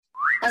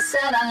I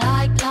said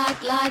I like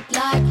it like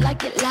that.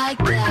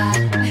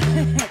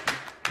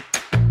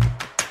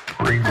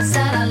 I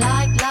said I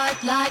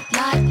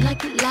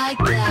like it like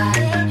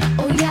that.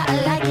 Oh yeah,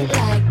 I like it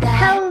like that.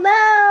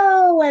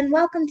 Hello and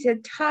welcome to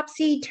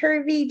Topsy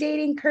Turvy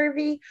Dating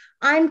Curvy.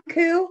 I'm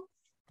Koo,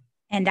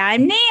 And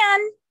I'm Nan.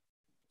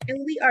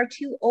 and we are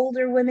two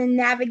older women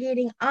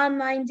navigating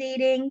online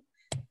dating,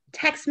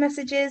 text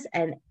messages,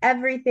 and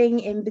everything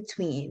in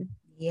between.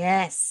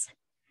 Yes.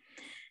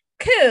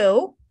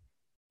 Koo,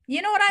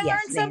 you know what I Yes,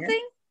 learned Nan.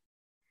 something?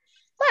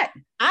 What?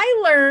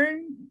 I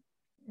learned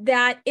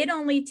that it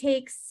only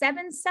takes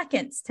 7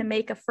 seconds to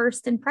make a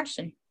first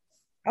impression.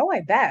 Oh,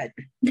 I bet.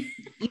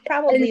 You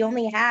probably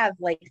only have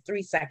like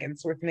 3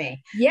 seconds with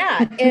me.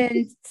 Yeah.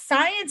 And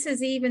science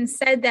has even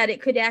said that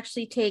it could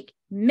actually take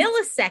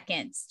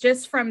milliseconds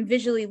just from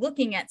visually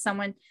looking at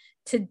someone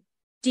to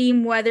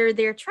deem whether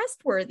they're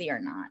trustworthy or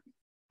not.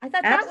 I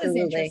thought that was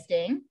Absolutely.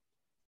 interesting.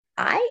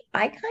 I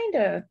kind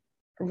of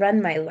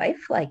run my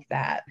life like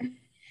that.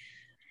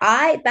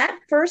 That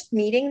first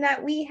meeting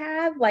that we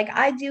have, like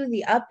I do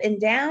the up and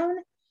down,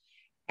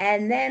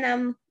 and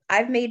then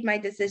I've made my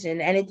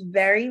decision, and it's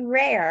very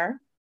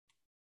rare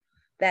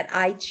that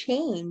I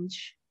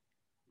change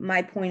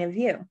my point of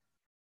view.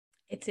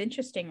 It's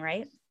interesting,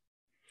 right?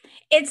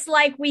 It's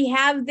like we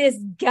have this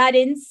gut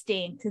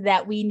instinct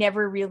that we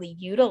never really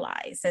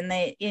utilize, and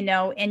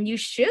and you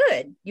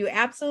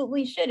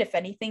absolutely should. If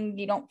anything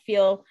you don't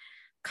feel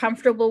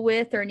comfortable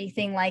with or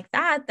anything like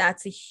that,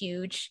 that's a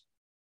huge,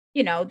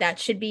 that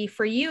should be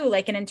for you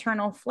like an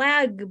internal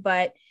flag.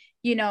 But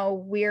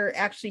we're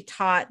actually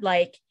taught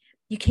like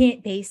you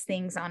can't base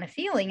things on a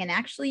feeling, and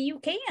actually you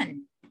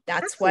can.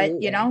 That's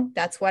Absolutely.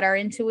 that's what our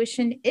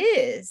intuition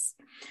is.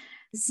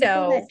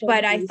 So,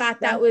 but I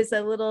thought that was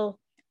a little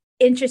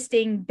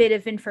interesting bit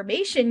of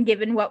information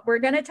given what we're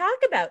going to talk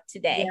about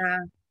today. Yeah,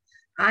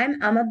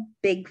 I'm a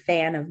big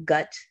fan of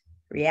gut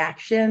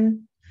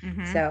reaction.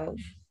 Mhm. So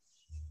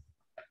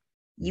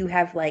you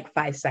have like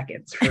 5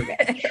 seconds for me.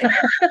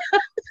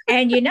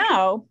 And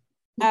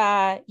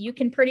you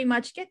can pretty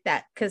much get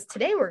that because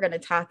today we're going to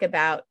talk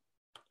about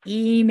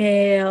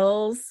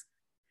emails.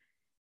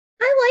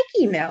 I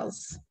like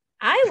emails.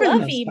 I For the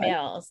love most part.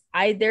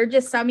 emails. There are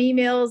just some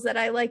emails that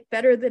I like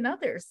better than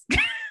others.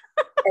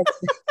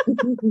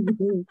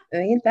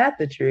 Ain't that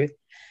the truth?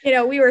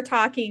 We were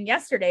talking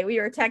yesterday, we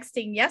were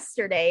texting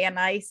yesterday, and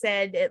I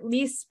said, at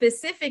least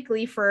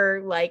specifically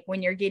for like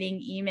when you're getting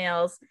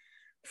emails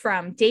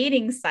from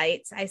dating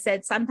sites, I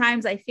said,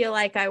 sometimes I feel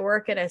like I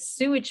work at a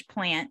sewage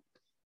plant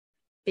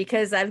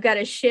because I've got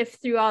to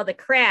shift through all the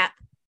crap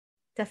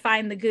to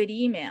find the good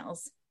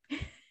emails.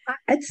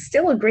 It's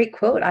still a great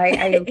quote. I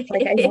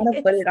want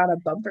to put it on a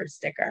bumper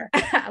sticker.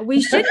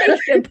 We should make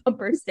it a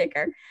bumper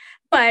sticker.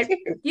 But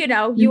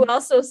you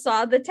also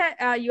saw the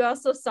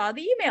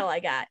email I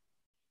got.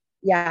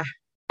 Yeah.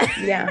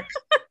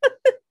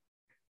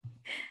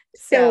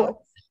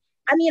 So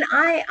I mean,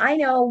 I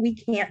know we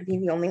can't be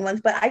the only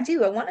ones, but I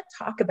want to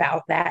talk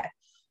about that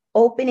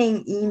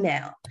opening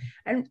email.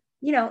 And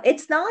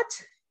it's not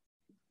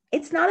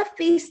a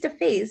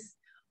face-to-face,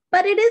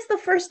 but it is the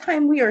first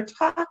time we are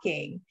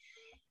talking.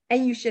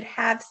 And you should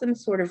have some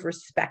sort of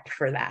respect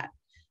for that.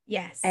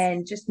 Yes.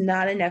 And just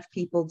not enough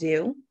people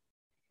do.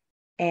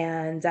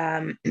 And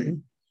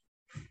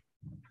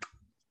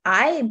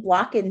I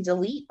block and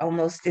delete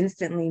almost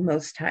instantly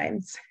most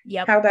times.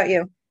 Yep. How about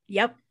you?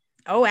 Yep.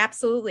 Oh,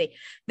 absolutely.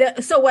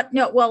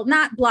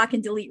 Not block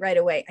and delete right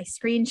away. I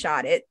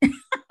screenshot it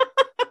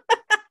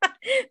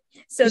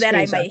so that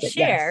I might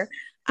share.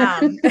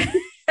 Yes.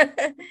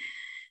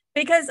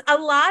 Because a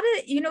lot of,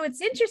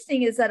 it's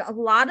interesting is that a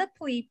lot of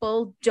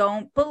people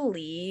don't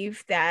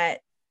believe that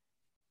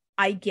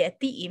I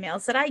get the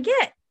emails that I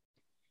get.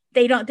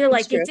 They're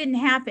like, true. It didn't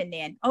happen,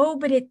 Nan. Oh,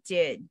 but it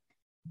did.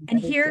 And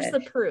here's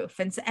the proof.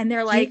 And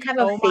they're like,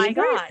 oh my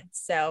God.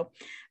 So,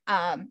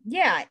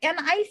 yeah. And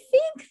I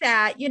think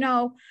that,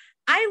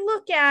 I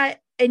look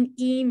at an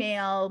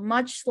email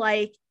much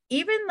like,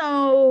 even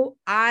though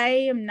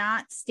I am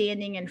not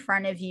standing in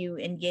front of you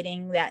and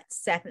getting that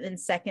 7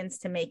 seconds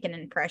to make an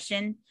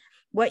impression,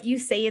 what you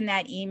say in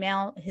that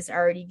email has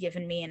already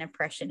given me an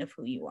impression of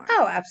who you are.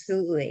 Oh,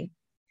 absolutely.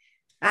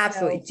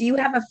 Absolutely. So, do you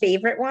have a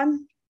favorite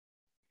one?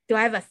 Do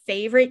I have a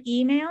favorite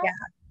email? Yeah.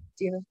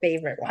 Do you have a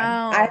favorite one?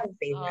 Oh, I have a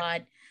favorite.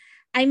 God.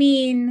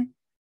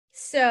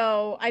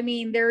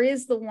 There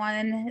is the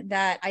one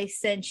that I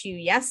sent you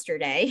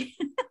yesterday.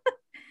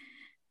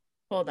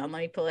 Hold on, let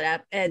me pull it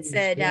up. It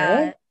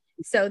said,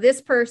 so this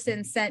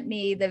person sent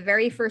me the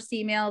very first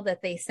email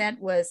that they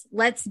sent was,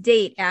 let's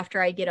date after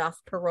I get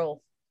off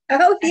parole.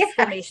 Oh, yeah.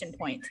 Exclamation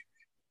point.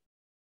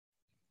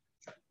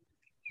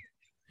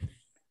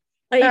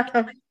 Like,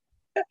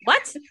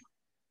 what?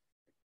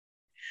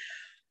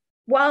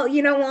 Well,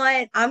 you know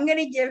what? I'm going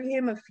to give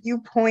him a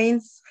few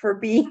points for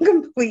being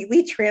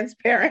completely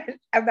transparent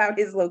about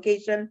his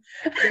location.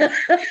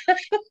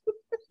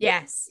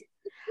 Yes.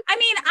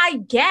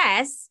 I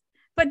guess.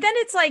 But then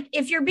it's like,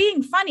 if you're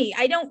being funny,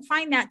 I don't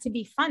find that to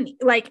be funny.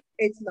 Like,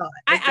 it's not.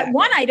 Exactly.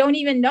 I don't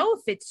even know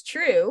if it's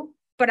true,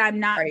 but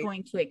I'm not Right.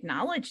 going to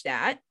acknowledge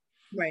that,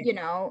 Right. you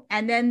know.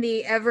 And then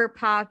the ever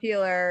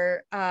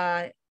popular,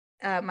 the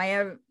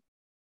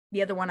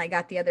other one I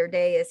got the other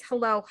day is,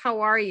 hello,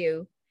 how are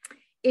you?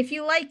 If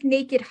you like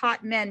naked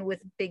hot men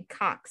with big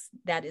cocks,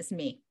 that is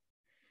me.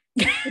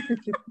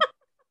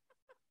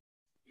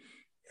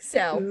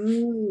 So,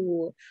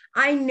 Ooh,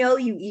 I know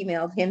you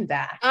emailed him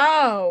back.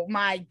 oh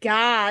my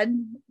God,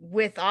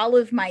 with all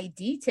of my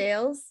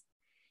details.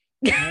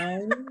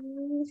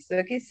 Oh,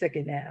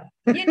 sucky now.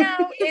 You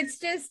know, it's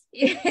just,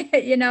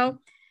 you know,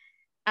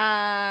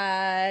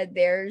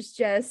 there's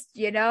just,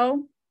 you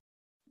know,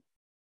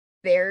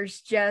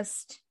 there's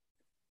just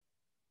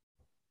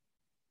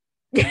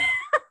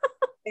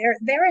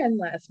They're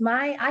endless.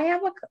 My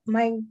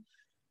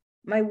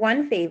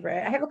one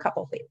favorite. I have a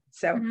couple favorites.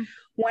 So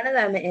one of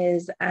them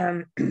is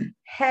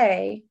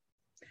hey,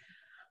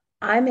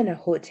 I'm in a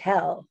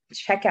hotel.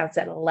 Checkout's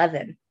at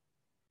 11.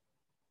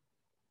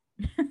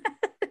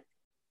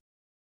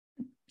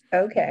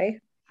 Okay.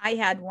 I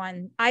had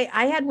one. I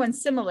had one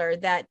similar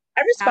that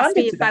I asked responded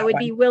me to if I that would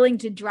one. be willing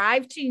to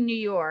drive to New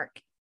York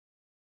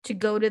to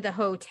go to the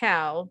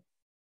hotel,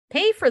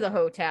 pay for the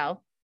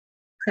hotel,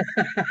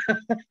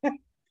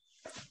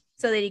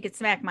 so that he could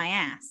smack my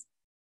ass.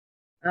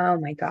 Oh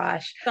my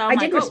gosh. So I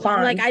did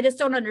respond. like, I just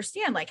don't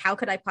understand. Like, how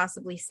could I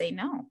possibly say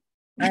no?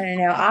 I don't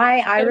know.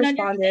 I don't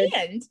responded.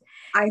 understand,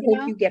 I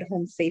hope you get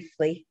home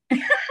safely.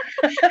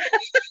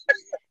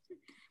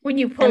 When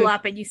you pull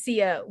up and you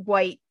see a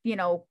white, you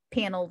know,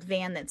 paneled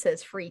van that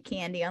says free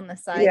candy on the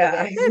side Yeah,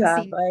 of it.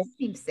 exactly. That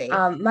seems safe.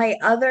 My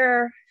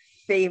other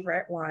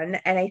favorite one,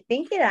 and I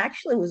think it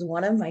actually was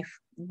one of my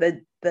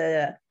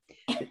the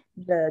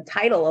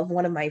title of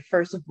one of my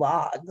first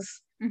vlogs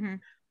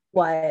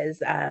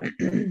was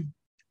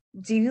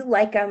do you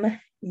like them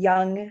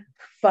young,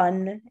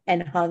 fun,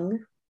 and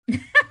hung?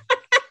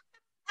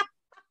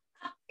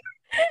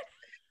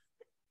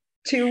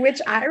 To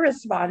which I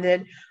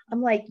responded,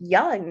 I'm like,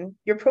 young,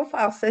 your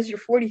profile says you're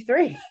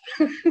 43.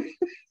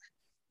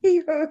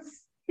 He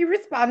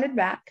responded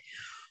back,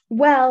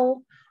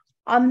 well,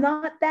 I'm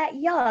not that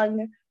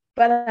young,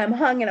 but I'm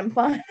hung and I'm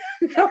fun.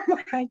 I'm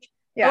like,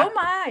 yeah, oh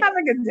my, have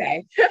a good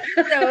day.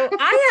 So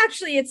I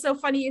actually, it's so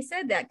funny you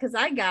said that, because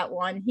I got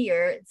one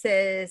here. It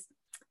says,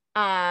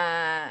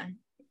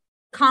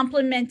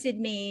 complimented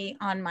me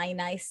on my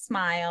nice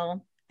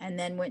smile, and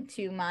then went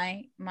to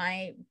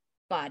my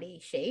body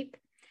shape.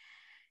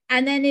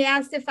 And then he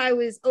asked if I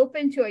was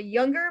open to a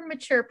younger,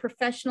 mature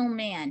professional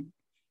man.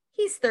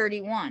 He's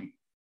 31.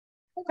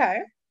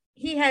 Okay.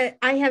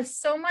 I have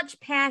so much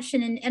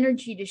passion and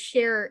energy to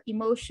share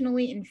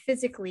emotionally and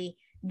physically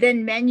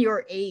than men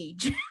your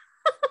age.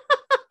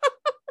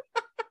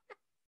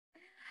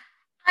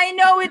 I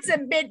know it's a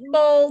bit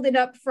bold and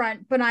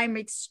upfront, but I'm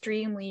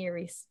extremely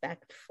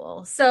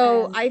respectful.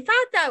 So I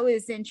thought that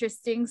was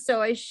interesting.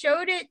 So I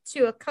showed it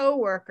to a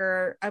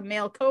coworker, a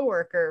male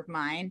coworker of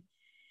mine,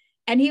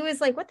 and he was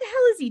like, what the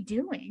hell is he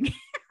doing?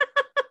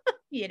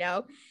 You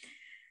know?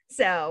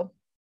 So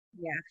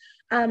yeah.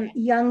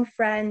 Young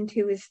friend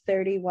who is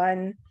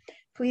 31,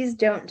 please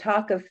don't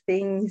talk of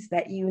things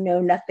that you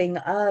know nothing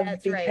of.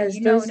 That's because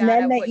right. Those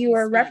men that you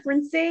are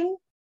referencing,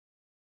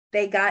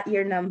 they got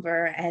your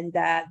number and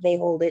they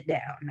hold it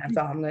down. That's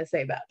all I'm going to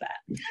say about that.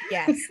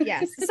 Yes.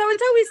 So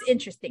it's always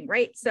interesting,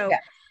 right? So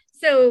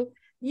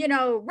you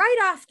know, right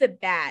off the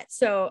bat.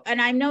 So,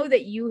 and I know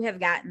that you have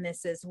gotten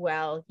this as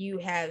well. You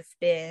have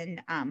been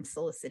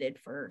solicited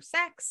for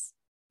sex.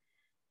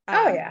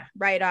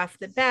 Right off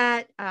the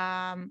bat.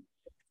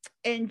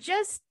 And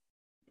just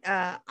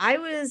I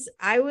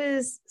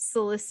was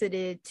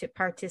solicited to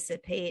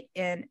participate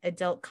in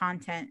adult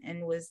content,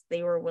 and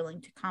they were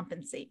willing to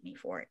compensate me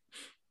for it.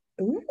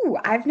 Ooh,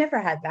 I've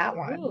never had that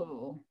one.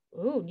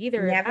 Ooh,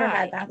 neither never have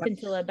had that up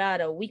until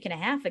about a week and a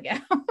half ago.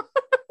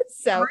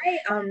 So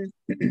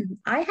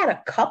I had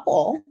a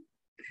couple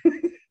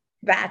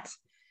that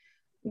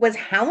was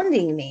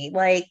hounding me,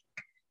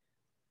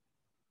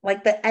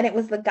 and it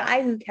was the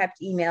guy who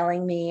kept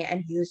emailing me,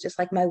 and he was just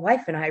like, my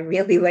wife and I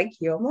really like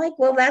you. I'm like,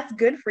 well, that's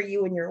good for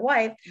you and your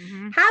wife.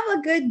 Have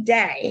a good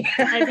day.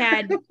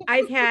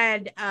 I've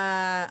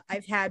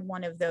had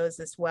one of those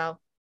as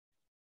well.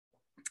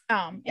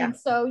 And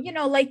so, you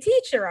know, like,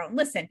 teach their own.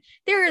 Listen,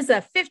 there is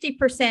a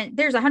 50%,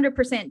 there's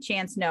 100%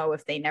 chance no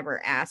if they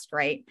never asked,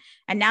 right?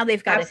 And now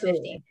they've got Absolutely.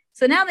 A 50.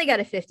 So now they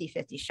got a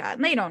 50-50 shot,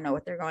 and they don't know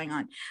what they're going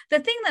on. The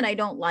thing that I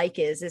don't like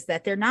is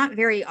that they're not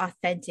very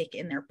authentic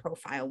in their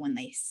profile when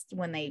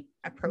they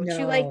approach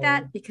you like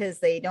that, because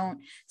they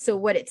don't. So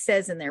what it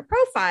says in their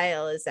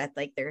profile is that,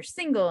 like, they're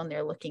single and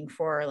they're looking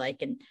for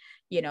like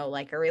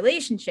a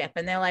relationship,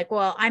 and they're like,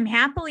 well, I'm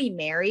happily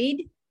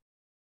married,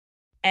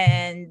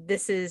 and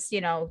this is, you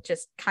know,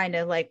 just kind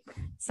of like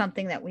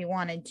something that we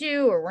want to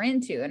do or we're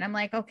into. And I'm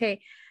like, okay,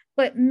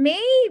 but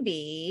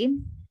maybe,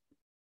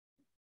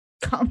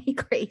 call me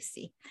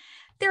crazy,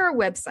 there are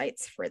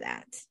websites for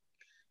that.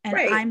 And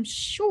right. I'm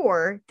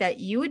sure that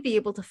you would be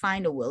able to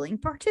find a willing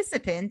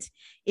participant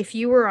if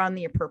you were on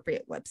the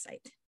appropriate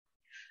website.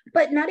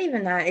 But not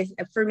even that.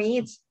 For me,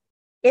 it's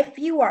if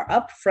you are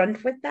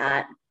upfront with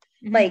that,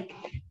 Mhm. Like,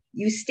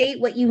 you state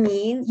what you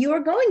mean, you are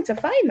going to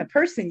find the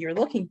person you're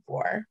looking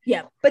for.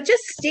 Yeah. But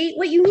just state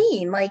what you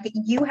mean. Like,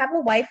 you have a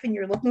wife and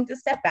you're looking to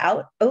step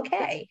out.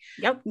 Okay.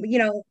 Yep.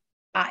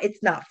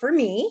 It's not for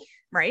me.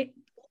 Right.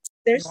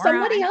 There's Nor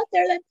somebody I. out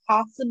there that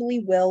possibly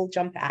will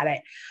jump at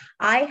it.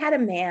 I had a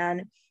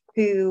man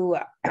who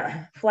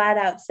flat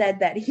out said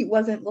that he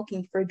wasn't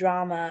looking for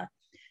drama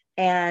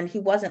and he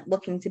wasn't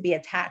looking to be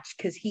attached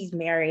because he's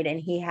married and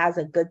he has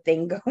a good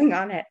thing going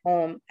on at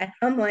home. And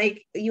I'm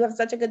like, you have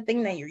such a good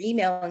thing that you're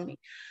emailing me.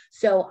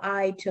 So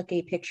I took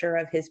a picture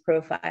of his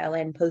profile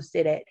and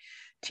posted it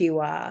to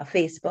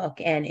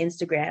Facebook and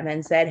Instagram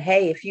and said,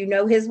 hey, if you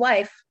know his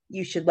wife,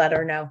 you should let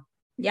her know.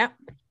 Yep.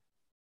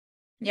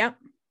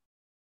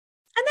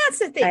 And that's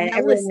the thing. And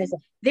now, listen,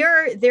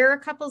 there are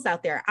couples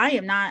out there.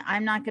 I'm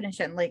not going to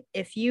shut. Like,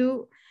 if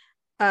you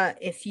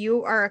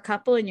are a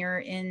couple and you're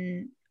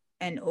in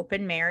an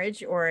open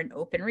marriage or an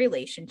open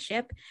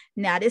relationship,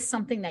 and that is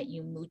something that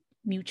you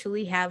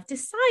mutually have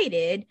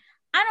decided,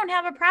 I don't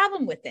have a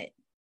problem with it.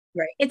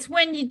 Right. It's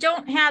when you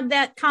don't have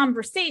that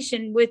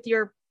conversation with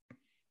your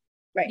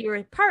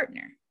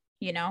partner,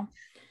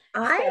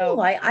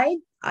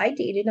 I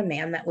dated a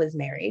man that was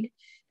married.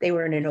 They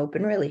were in an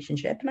open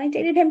relationship and I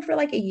dated him for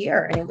like a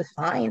year and it was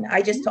fine.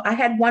 I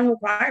had one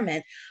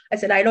requirement. I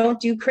said, I don't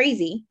do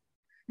crazy.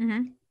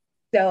 Mm-hmm.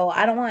 So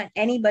I don't want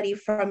anybody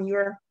from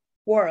your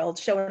world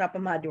showing up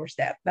on my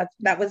doorstep.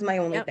 That was my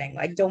only thing.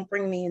 Like, don't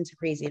bring me into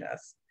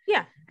craziness.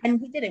 Yeah. And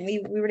we didn't.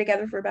 We were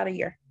together for about a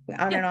year,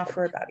 on and off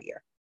for about a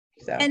year.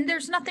 So, and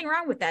there's nothing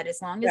wrong with that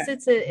as long as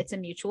it's a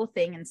mutual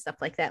thing and stuff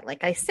like that.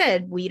 Like I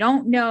said, we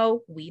don't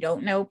know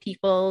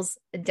people's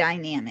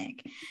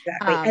dynamic.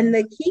 Exactly. And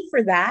the key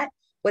for that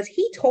was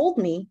he told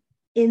me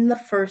in the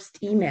first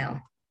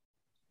email.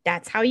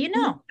 That's how you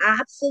know.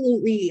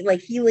 Absolutely.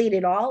 Like, he laid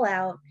it all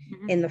out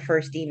in the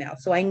first email.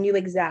 So I knew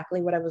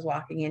exactly what I was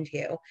walking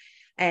into.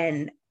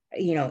 And,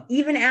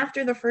 even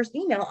after the first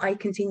email, I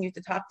continued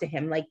to talk to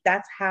him. Like,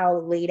 that's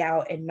how laid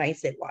out and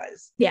nice it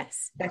was.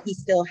 Yes. That he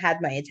still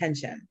had my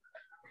attention.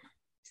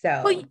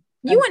 So, well,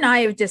 you and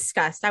I have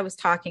discussed, I was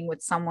talking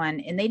with someone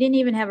and they didn't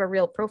even have a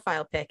real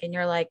profile pic. And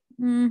you're like,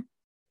 yeah,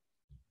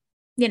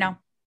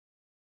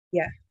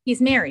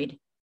 he's married.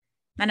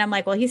 And I'm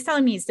like, well, he's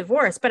telling me he's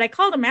divorced, but I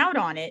called him out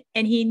on it.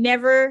 And he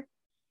never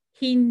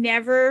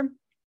acknowledged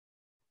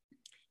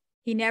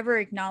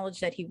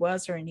that he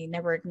was, and he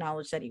never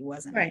acknowledged that he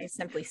wasn't. Right. He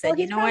simply said,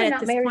 you know what, at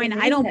this point,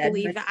 I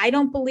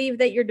don't believe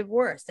that you're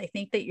divorced. I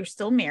think that you're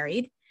still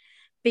married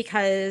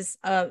because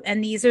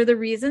and these are the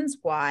reasons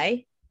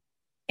why.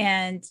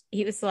 And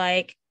he was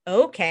like,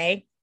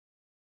 okay.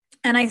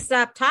 And I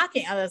stopped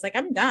talking. I was like,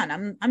 I'm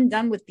done. I'm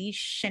done with these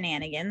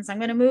shenanigans. I'm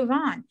going to move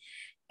on.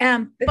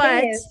 The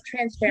thing is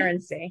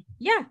transparency.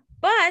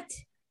 But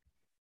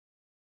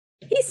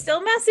he's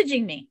still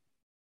messaging me.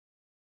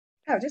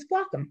 Oh, just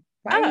block him.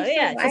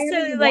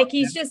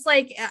 He's just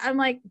like, I'm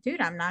like, dude,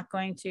 I'm not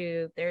going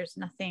to. There's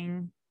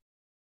nothing.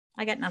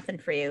 I got nothing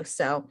for you.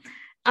 So,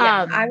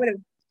 I would have.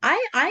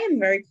 I am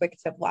very quick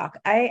to block.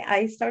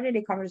 I started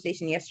a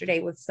conversation yesterday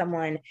with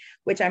someone,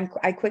 which I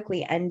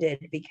quickly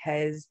ended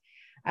because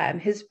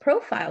his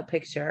profile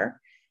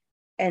picture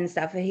and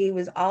stuff, he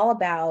was all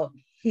about,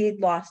 he had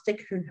lost a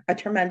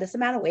tremendous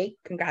amount of weight.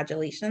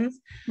 Congratulations.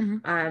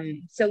 Mm-hmm.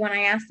 So when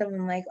I asked him,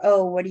 I'm like,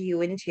 oh, what are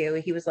you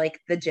into? He was like,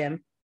 the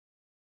gym.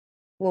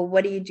 Well,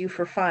 what do you do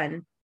for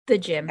fun? The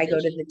gym. I go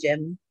to the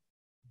gym.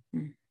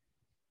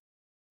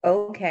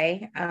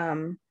 Okay.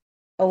 Oh,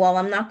 well,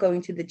 I'm not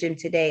going to the gym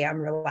today. I'm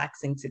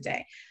relaxing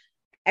today.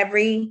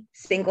 Every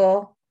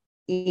single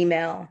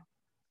email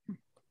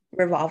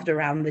revolved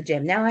around the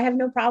gym. Now I have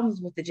no problems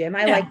with the gym.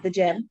 I like the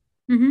gym,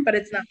 but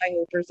it's not my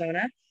whole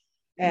persona.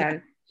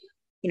 And,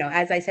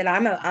 as I said,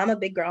 I'm a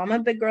big girl. I'm a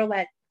big girl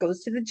that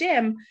goes to the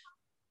gym,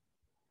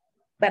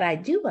 but I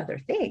do other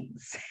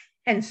things.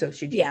 And so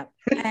should you. Yeah.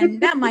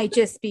 And that might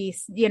just be,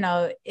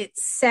 it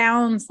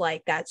sounds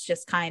like that's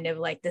just kind of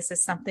like, this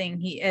is something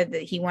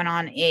he went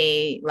on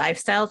a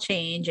lifestyle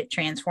change. It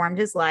transformed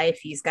his life.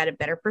 He's got a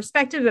better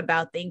perspective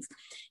about things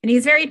and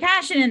he's very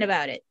passionate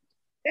about it.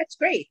 That's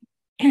great.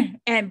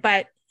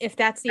 But if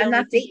that's the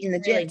only thing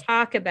you really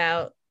talk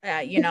about,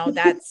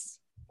 that's,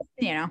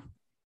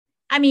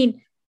 I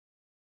mean,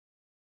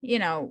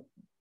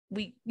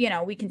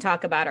 we can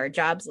talk about our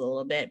jobs a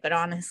little bit, but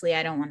honestly,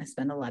 I don't want to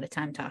spend a lot of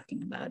time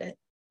talking about it.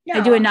 No,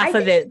 I do enough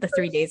of it the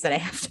 3 days that I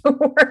have to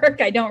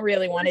work. I don't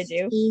really want to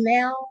do.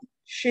 Email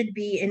should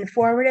be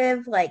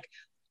informative, like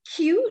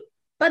cute,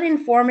 but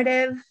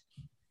informative,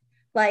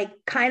 like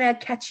kind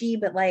of catchy,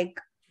 but like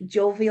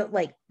jovial,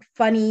 like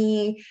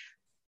funny,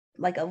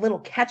 like a little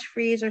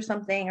catchphrase or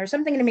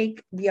something to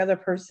make the other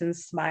person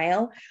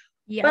smile,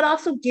 but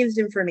also gives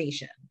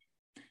information.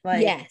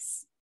 Like,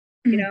 yes.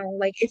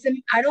 Like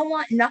I don't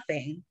want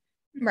nothing.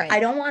 Right. I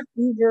don't want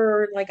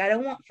Uber. Like, I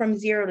don't want from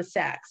zero to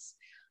sex.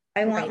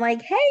 I want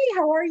like, hey,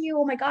 how are you?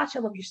 Oh my gosh, I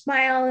love your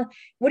smile.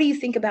 What do you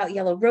think about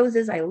yellow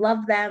roses? I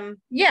love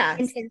them. Yeah.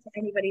 To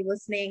anybody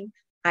listening,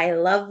 I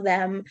love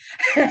them.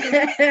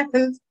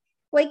 And,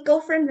 like,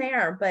 go from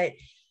there. But,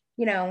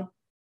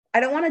 I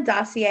don't want a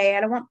dossier.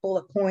 I don't want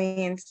bullet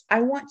points.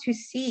 I want to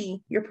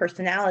see your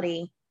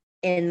personality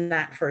in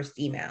that first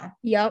email.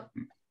 Yep.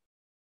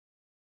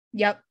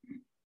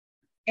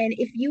 And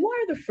if you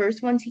are the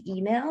first one to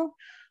email,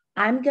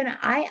 I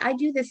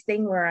do this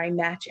thing where I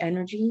match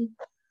energy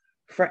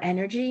for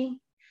energy.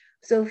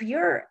 So if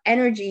your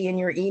energy in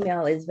your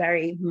email is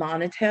very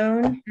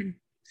monotone,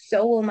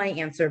 so will my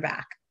answer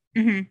back.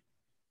 Mm-hmm.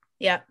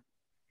 Yep.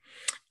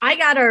 I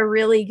got a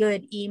really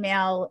good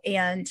email,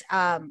 and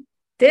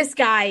this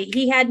guy,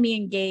 he had me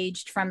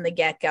engaged from the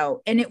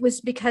get-go, and it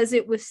was because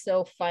it was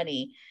so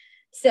funny.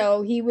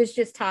 So he was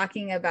just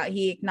talking about,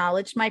 he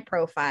acknowledged my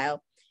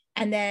profile,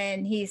 and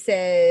then he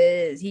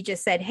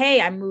just said,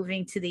 hey, I'm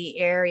moving to the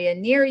area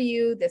near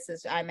you.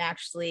 I'm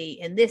actually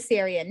in this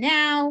area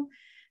now.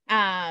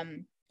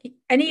 And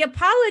he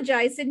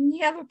apologized, and he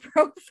have a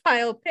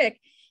profile pic.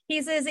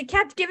 He says, it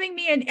kept giving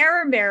me an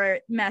error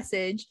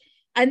message.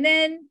 And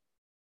then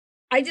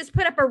I just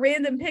put up a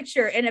random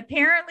picture, and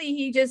apparently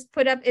he just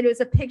put up, it was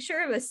a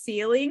picture of a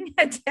ceiling,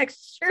 a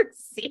textured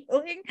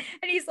ceiling.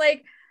 And he's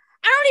like,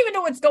 I don't even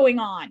know what's going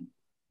on.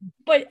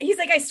 But he's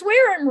like, I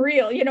swear I'm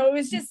real. It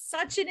was just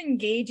such an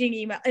engaging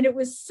email. And it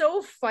was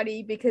so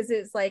funny because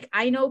it's like,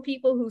 I know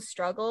people who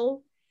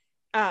struggle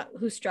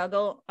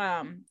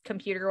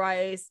computer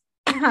wise,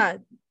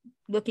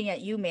 looking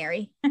at you,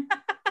 Mary.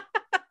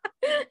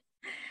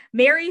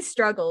 Mary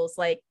struggles,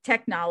 like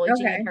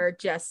technology in her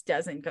just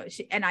doesn't go.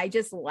 And I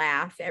just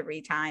laugh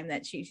every time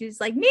that she's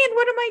like, man,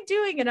 what am I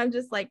doing? And I'm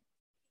just like,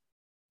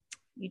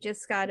 you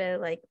just gotta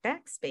like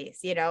backspace,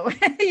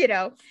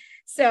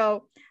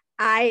 So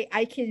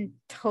I can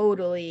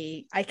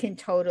totally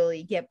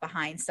get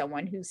behind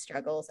someone who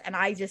struggles. And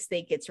I just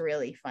think it's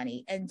really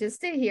funny. And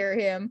just to hear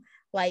him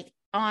like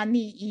on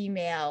the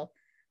email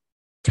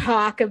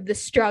talk of the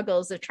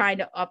struggles of trying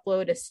to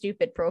upload a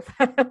stupid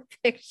profile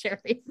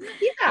picture.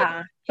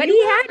 Yeah. But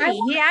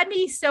he had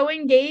me so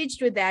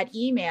engaged with that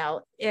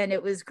email, and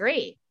it was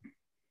great.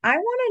 I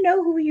want to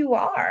know who you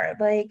are.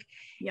 Like,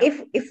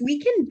 yep. if we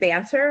can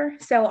banter.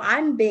 So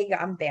I'm big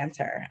on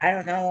banter. I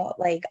don't know.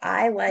 Like,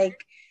 I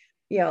like,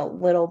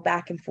 little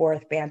back and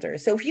forth banter.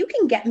 So if you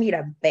can get me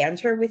to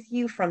banter with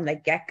you from the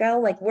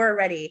get-go, like we're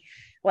already,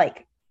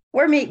 like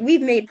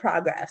we've made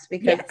progress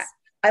because yes.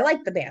 I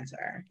like the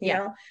banter, you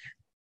know?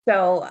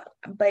 So,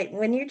 but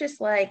when you're just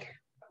like,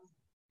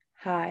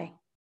 hi.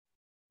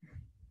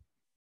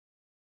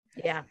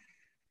 Yeah.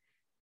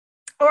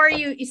 Or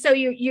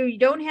you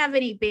don't have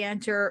any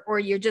banter, or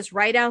you're just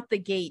right out the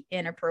gate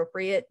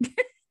inappropriate.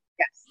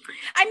 Yes.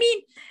 I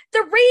mean,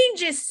 the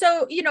range is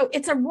so,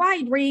 it's a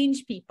wide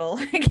range, people.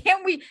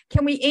 Can we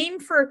aim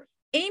for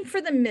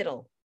the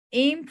middle?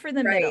 Aim for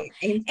the middle.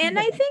 And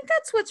I think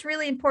that's what's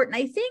really important.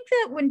 I think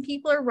that when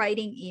people are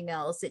writing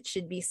emails, it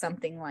should be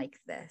something like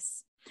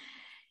this.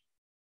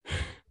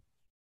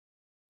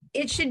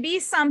 It should be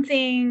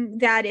something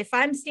that if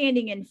I'm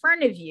standing in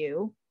front of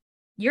you,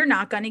 you're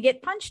not going to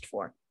get punched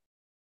for.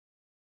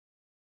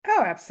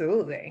 Oh,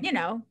 absolutely.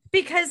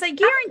 Because I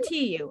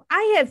guarantee you,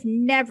 I have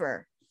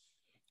never,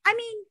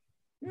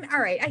 all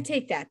right, I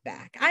take that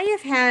back. I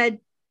have had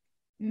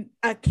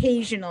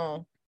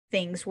occasional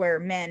things where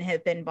men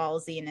have been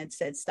ballsy and had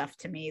said stuff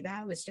to me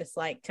that was just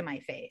like to my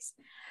face.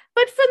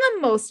 But for the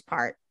most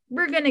part,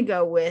 we're going to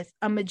go with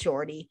a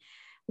majority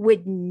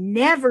would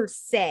never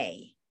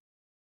say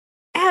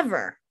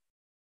ever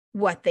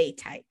what they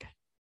type.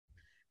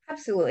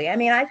 Absolutely. I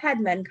mean, I've had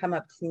men come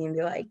up to me and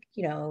be like,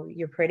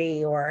 you're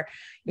pretty, or,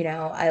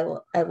 I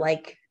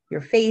like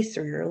your face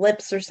or your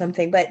lips or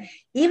something. But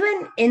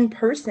even in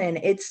person,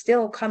 it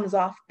still comes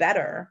off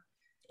better.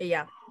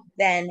 Yeah.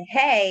 Than,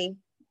 hey,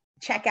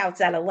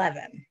 checkout's at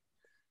 11.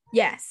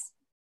 Yes.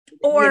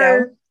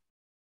 Or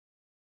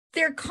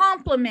they're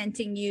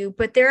complimenting you,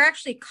 but they're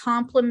actually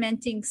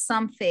complimenting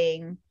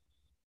something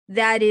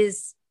that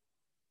is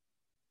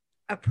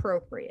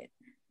appropriate.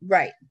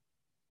 Right.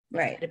 You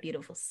got a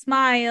beautiful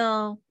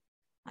smile.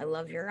 I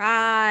love your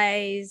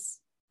eyes.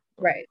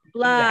 Right.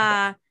 Blah.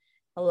 Exactly.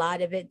 A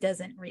lot of it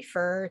doesn't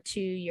refer to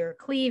your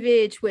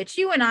cleavage, which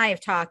you and I have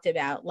talked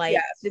about. Like,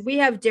 yes. We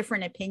have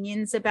different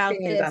opinions about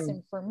this.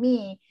 And for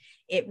me,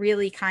 it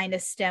really kind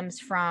of stems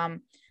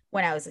from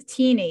when I was a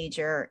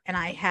teenager and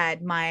I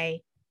had my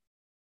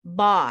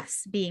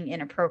boss being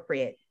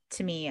inappropriate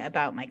to me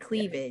about my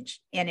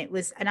cleavage. And it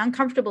was an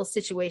uncomfortable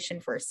situation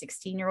for a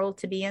 16-year-old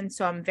to be in.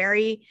 So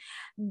I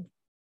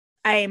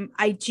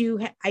do,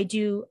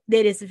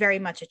 that is very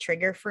much a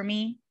trigger for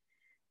me.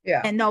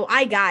 Yeah. And no,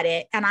 I got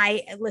it. And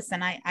I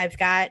have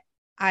got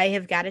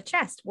a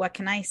chest. What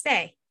can I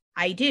say?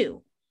 I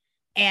do.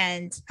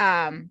 And,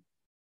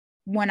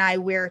 when I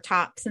wear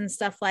tops and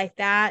stuff like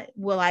that,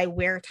 will I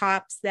wear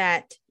tops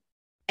that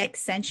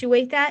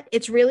accentuate that?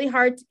 It's really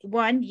hard.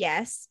 One,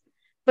 yes.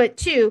 But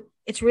two,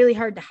 it's really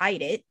hard to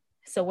hide it.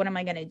 So what am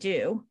I going to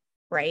do?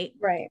 Right.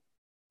 Right.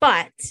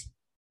 But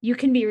you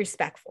can be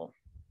respectful.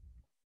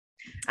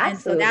 Absolutely. And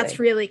so that's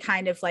really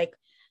kind of like,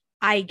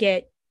 I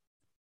get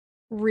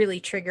really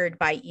triggered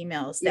by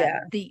emails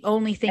that the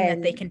only thing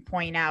that they can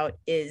point out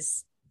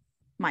is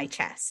my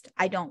chest.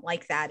 I don't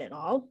like that at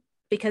all.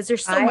 because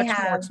there's so much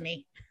more to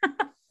me.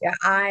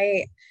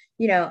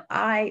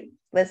 Yeah,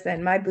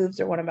 listen, my boobs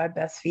are one of my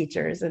best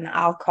features, and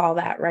I'll call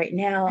that right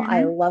now.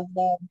 I love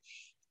them.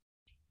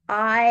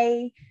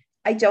 I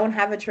don't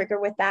have a trigger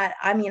with that.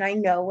 I mean, I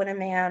know when a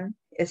man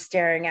is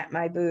staring at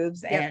my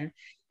boobs, and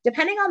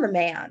depending on the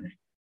man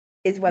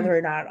is whether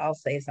or not I'll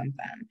say something.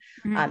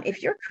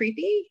 If you're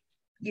creepy,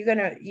 you're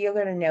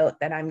gonna note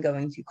that I'm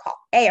going to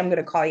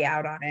call you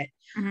out on it.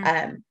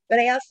 But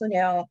I also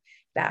know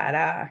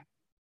that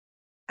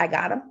I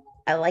got them.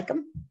 I like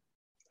them.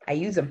 I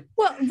use them.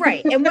 Well,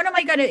 right. And what am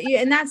I going to,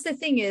 and that's the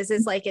thing is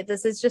like,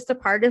 this is just a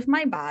part of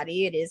my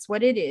body. It is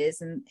what it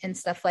is and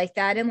stuff like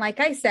that. And like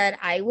I said,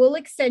 I will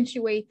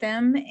accentuate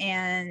them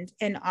and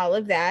all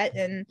of that.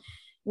 And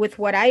with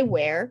what I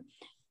wear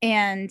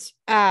and,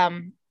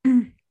 don't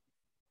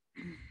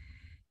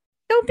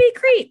be a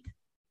creep.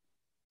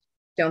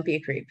 Don't be a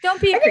creep.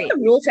 Don't be a creep. I think the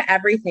rule to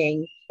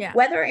everything,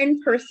 whether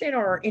in person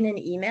or in an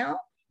email.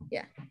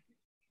 Yeah.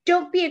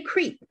 Don't be a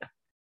creep.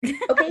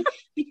 Okay.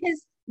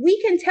 Because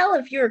we can tell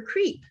if you're a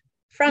creep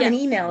from an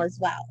email as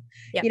well.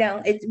 We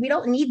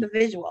don't need the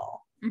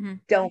visual.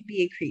 Don't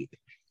be a creep.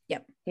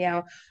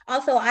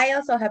 Also, I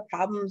also have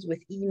problems with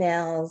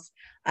emails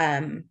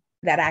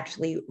that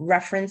actually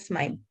reference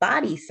my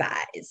body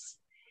size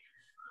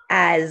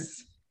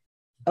as,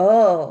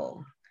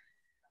 oh,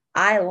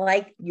 I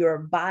like your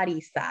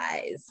body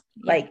size.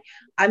 Like,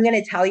 I'm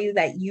going to tell you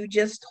that you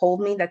just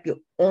told me that the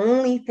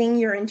only thing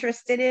you're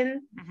interested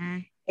in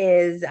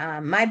is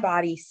my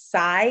body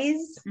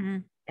size.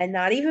 And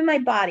not even my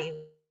body.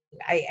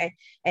 I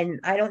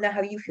don't know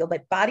how you feel,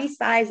 but body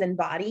size and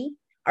body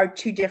are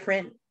two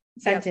different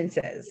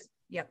sentences.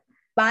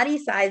 Body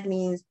size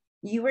means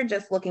you were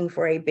just looking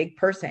for a big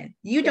person.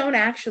 You don't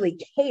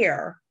actually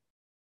care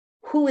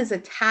who is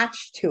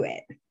attached to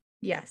it.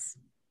 Yes.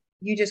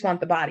 You just want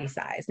the body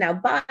size.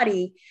 Now,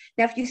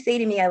 if you say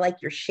to me, I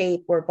like your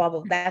shape or blah,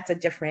 blah, that's a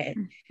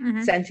different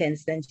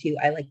sentence than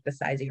I like the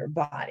size of your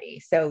body.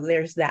 So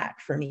there's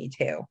that for me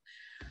too.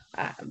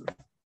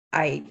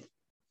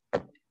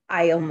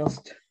 I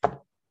almost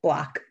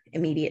block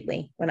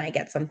immediately when I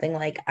get something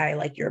like, I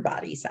like your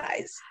body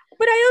size.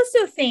 But I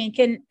also think,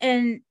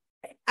 and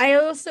I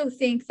also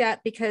think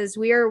that because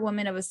we are a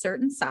woman of a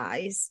certain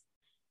size,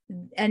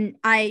 and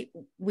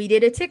we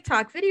did a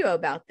TikTok video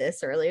about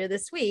this earlier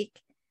this week,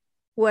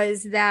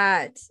 was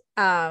that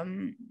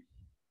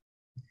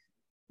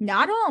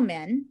not all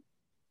men,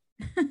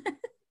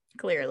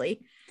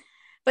 clearly,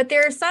 but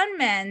there are some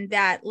men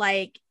that,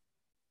 like,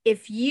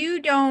 if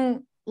you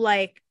don't,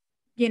 like,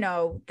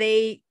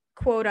 they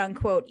quote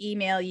unquote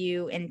email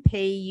you and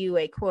pay you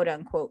a quote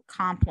unquote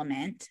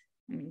compliment,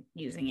 I'm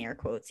using air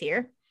quotes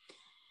here,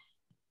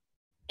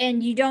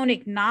 and you don't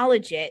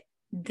acknowledge it,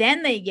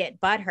 then they get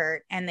butthurt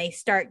and they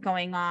start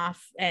going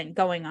off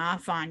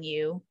on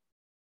you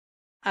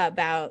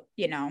about,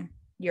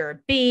 you're a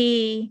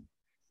B,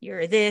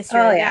 you're this,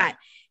 you're that.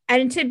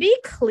 And to be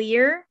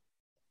clear,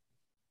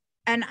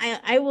 and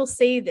I will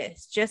say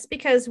this, just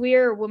because we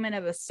are a woman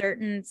of a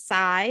certain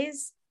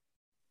size,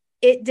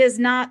 it does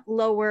not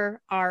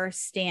lower our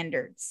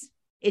standards.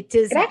 It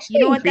does. You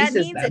know what that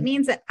means? It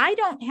means that I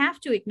don't have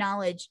to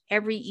acknowledge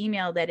every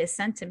email that is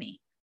sent to me.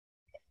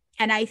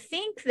 And I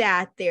think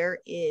that there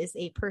is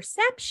a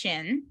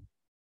perception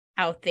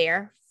out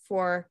there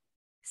for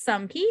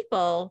some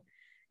people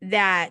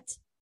that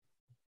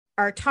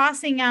are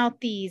tossing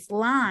out these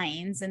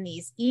lines and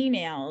these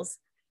emails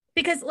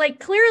because, like,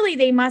 clearly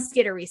they must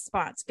get a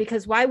response,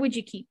 because why would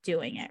you keep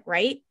doing it,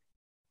 right?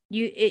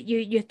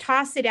 You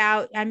toss it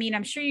out. I mean,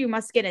 I'm sure you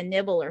must get a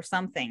nibble or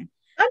something.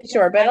 I'm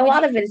sure, but a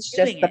lot of it's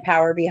just the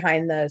power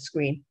behind the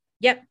screen.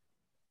 Yep.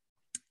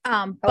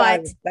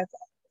 But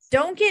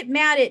don't get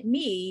mad at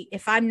me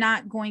if I'm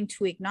not going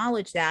to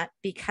acknowledge that,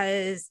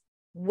 because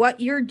what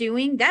you're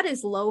doing, that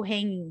is low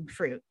hanging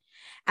fruit.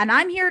 And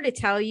I'm here to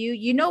tell you,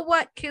 you know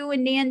what Koo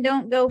and Nan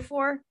don't go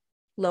for?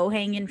 Low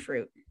hanging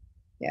fruit.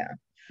 Yeah.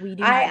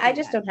 I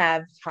just don't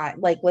have time.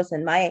 Like,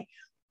 listen,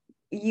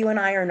 you and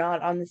I are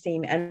not on the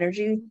same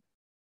energy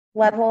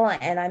level,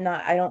 and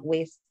I don't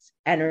waste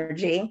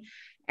energy.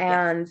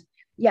 And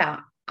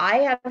I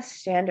have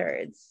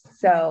standards.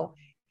 So,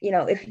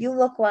 if you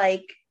look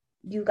like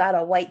you got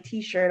a white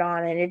t-shirt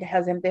on and it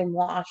hasn't been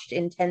washed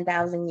in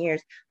 10,000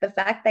 years, the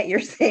fact that you're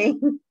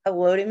saying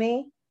hello to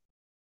me,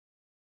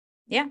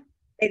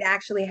 it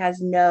actually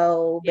has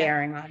no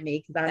bearing on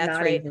me, because I'm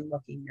not even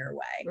looking your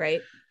way.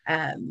 Right.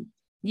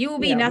 You will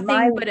be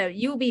nothing but a.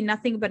 You will be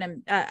nothing but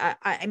a.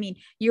 I mean,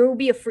 you will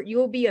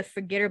be a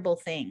forgettable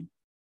thing.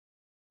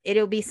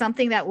 It'll be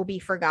something that will be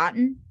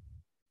forgotten.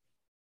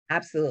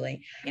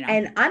 Absolutely.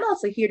 And I'm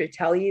also here to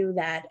tell you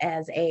that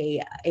as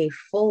a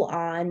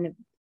full-on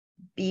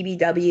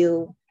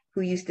BBW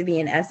who used to be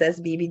an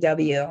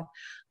SSBBW,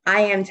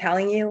 I am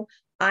telling you,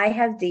 I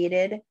have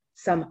dated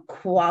some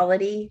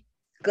quality,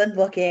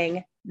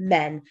 good-looking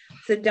men.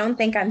 So don't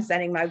think I'm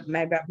setting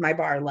my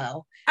bar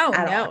low. Oh,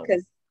 no.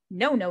 Because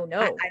no.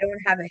 I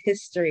don't have a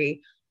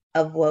history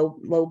of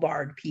low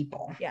barred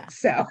people. Yeah.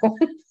 So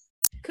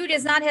Koo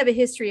does not have a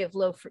history of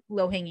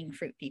low hanging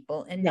fruit,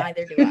 people, and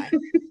neither do I.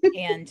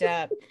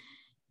 And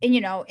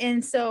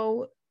and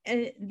so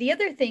the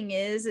other thing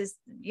is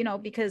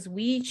because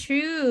we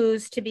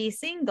choose to be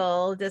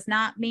single does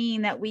not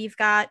mean that we've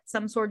got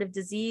some sort of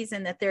disease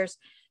and that there's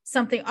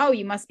something, oh,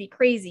 you must be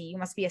crazy, you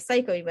must be a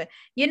psycho. But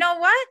you know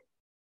what?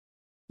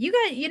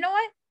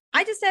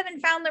 I just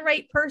haven't found the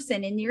right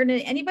person, and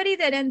anybody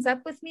that ends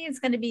up with me is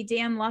going to be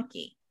damn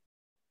lucky.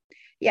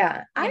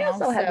 Yeah. I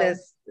also have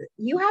this,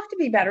 you have to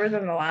be better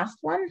than the last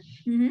one.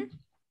 Mm-hmm.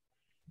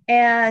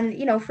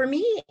 And, for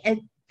me at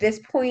this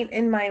point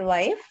in my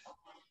life,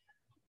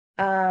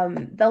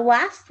 the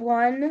last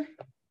one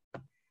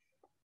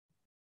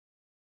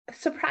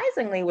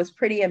surprisingly was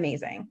pretty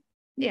amazing.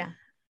 Yeah.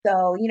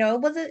 So,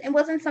 it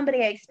wasn't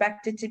somebody I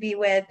expected to be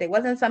with. It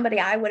wasn't somebody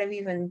I would have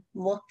even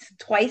looked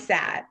twice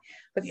at,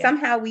 but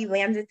somehow we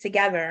landed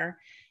together.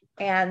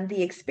 And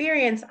the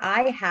experience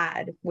I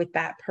had with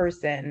that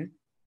person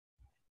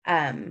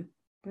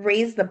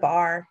raised the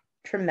bar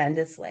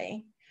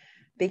tremendously,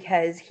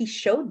 because he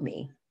showed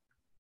me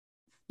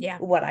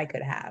what I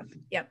could have.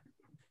 Yep.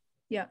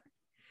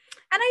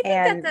 And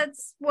I think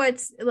that's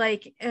what's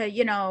like,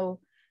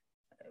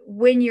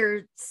 when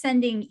you're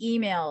sending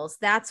emails,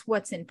 that's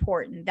what's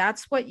important.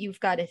 That's what you've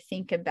got to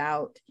think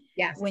about.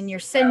 Yes. When you're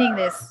sending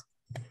this.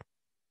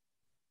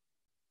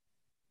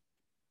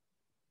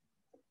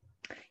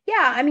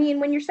 Yeah. I mean,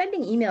 when you're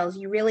sending emails,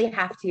 you really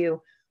have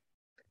to,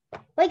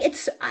 like,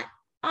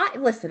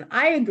 listen,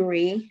 I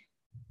agree.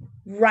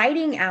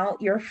 Writing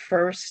out your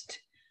first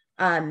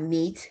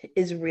meet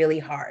is really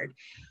hard,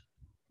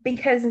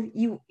 because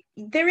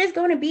there is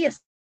going to be a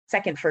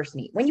second first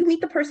meet. When you meet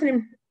the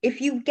person,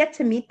 if you get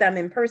to meet them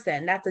in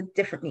person, that's a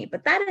different meet.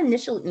 But that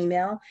initial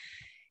email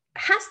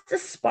has to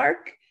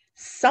spark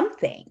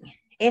something.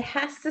 It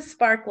has to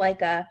spark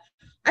like a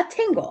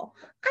tingle.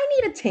 I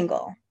need a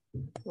tingle.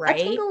 Right.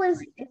 A tingle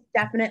is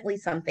definitely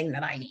something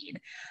that I need.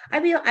 I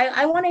mean,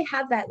 I want to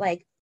have that,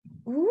 like,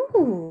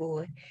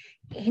 ooh,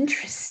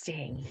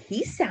 interesting.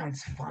 He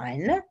sounds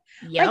fun.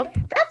 Yep.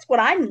 Like, that's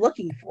what I'm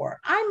looking for.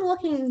 I'm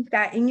looking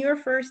that in your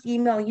first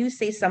email, you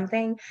say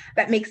something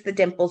that makes the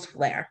dimples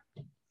flare.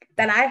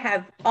 Then I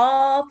have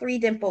all 3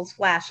 dimples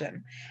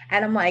flashing.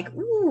 And I'm like,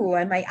 ooh,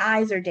 and my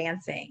eyes are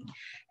dancing.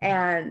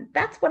 And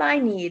that's what I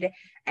need.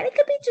 And it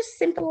could be just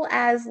simple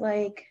as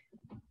like,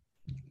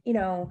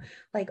 oh,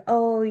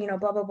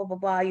 blah, blah, blah, blah,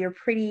 blah. You're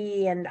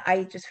pretty. And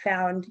I just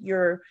found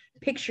your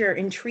picture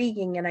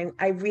intriguing. And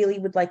I really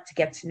would like to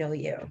get to know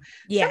you.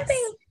 Yes.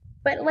 Something,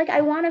 but like,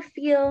 I want to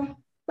feel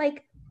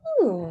like,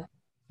 ooh,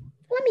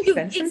 let me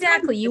spend some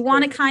exactly. time. You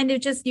want to kind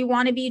of you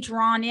want to be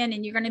drawn in,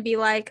 and you're going to be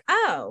like,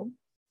 oh,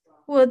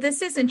 well,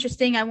 this is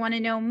interesting. I want to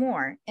know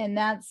more. And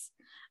that's,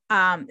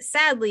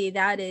 sadly,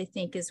 that I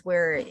think is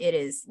where it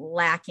is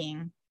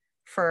lacking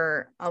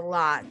for a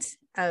lot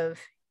of,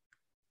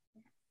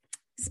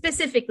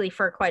 specifically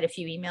for quite a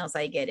few emails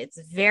I get. It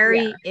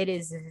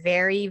is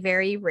very,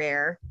 very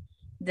rare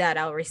that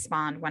I'll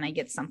respond when I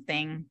get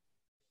something.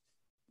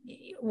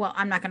 Well,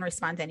 I'm not going to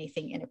respond to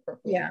anything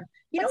inappropriate. Yeah.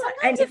 You know what?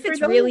 And if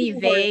it's really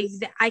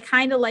vague, I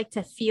kind of like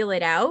to feel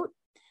it out.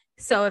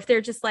 So if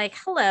they're just like,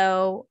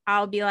 hello,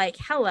 I'll be like,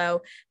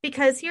 hello,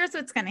 because here's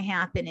what's going to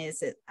happen is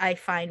that I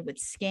find with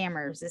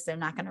scammers is they're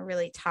not going to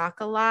really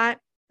talk a lot.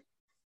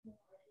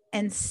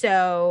 And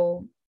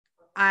so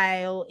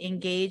I'll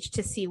engage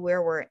to see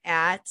where we're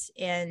at.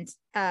 And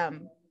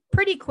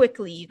pretty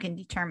quickly, you can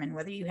determine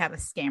whether you have a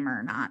scammer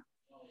or not.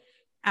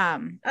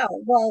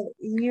 Well,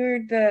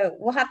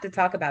 we'll have to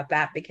talk about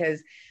that,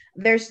 because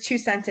there's 2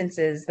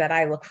 sentences that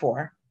I look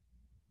for.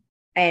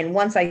 And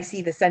once I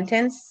see the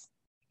sentence,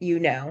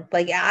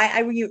 like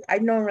I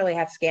don't really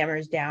have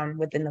scammers down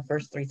within the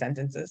first 3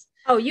 sentences.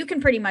 Oh, you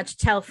can pretty much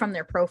tell from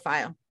their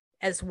profile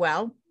as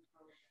well.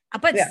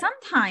 But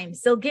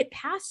sometimes they'll get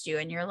past you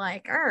and you're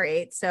like, all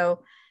right.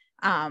 So,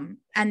 and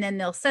then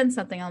they'll send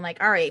something. I'm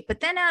like, all right. But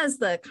then as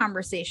the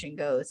conversation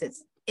goes,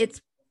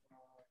 it's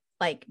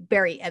like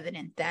very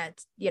evident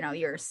that,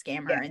 you're a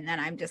scammer. Yeah. And then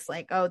I'm just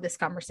like, oh, this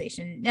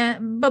conversation,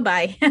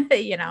 bye-bye,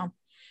 You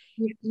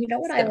know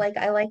what I like?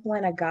 I like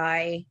when a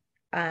guy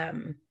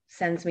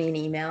sends me an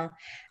email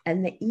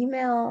and the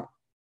email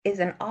is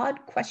an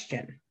odd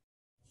question.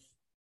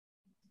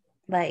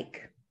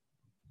 Like,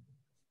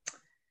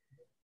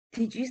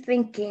 did you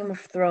think Game of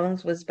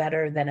Thrones was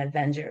better than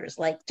Avengers?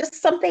 Like, just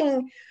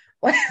something.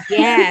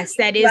 Yes,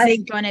 that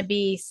isn't going to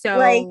be so.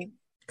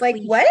 Like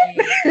what?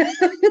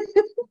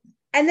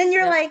 And then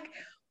you're like,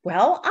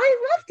 well, I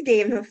loved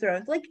Game of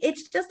Thrones. Like,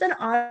 it's just an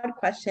odd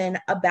question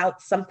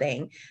about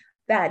something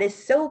that is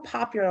so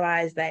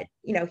popularized that,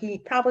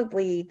 he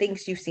probably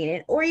thinks you've seen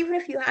it. Or even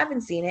if you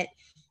haven't seen it,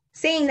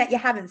 saying that you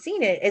haven't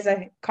seen it is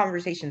a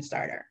conversation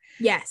starter.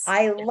 Yes.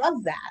 I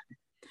love that.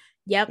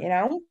 Yep.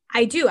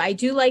 I do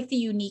like the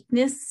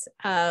uniqueness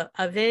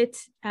of it,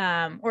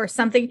 or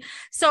something.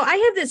 So I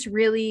have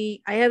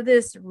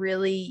this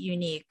really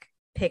unique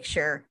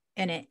picture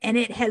in it, and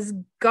it has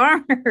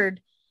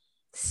garnered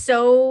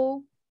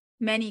so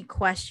many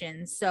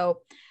questions. So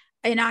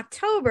in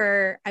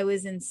October, I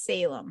was in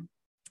Salem,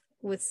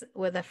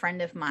 with a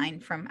friend of mine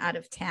from out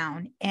of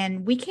town,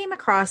 and we came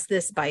across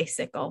this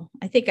bicycle.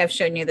 I think I've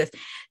shown you this.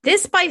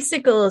 This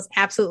bicycle is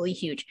absolutely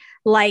huge.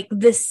 Like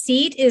the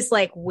seat is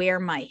like where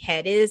my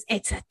head is.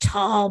 It's a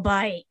tall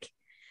bike.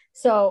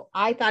 So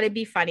I thought it'd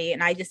be funny,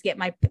 and I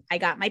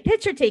got my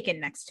picture taken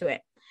next to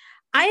it.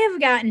 I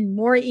have gotten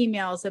more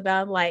emails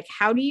about like,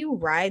 how do you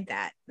ride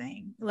that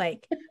thing?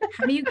 Like,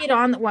 how do you get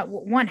on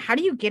one? How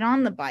do you get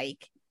on the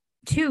bike?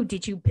 Two,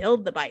 did you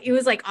build the bike? It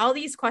was like all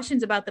these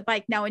questions about the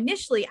bike. Now,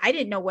 initially, I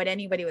didn't know what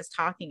anybody was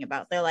talking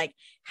about. They're like,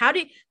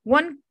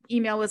 one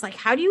email was like,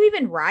 how do you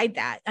even ride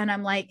that? And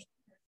I'm like,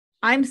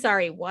 I'm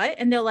sorry, what?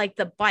 And they're like,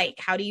 the bike,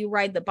 how do you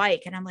ride the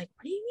bike? And I'm like,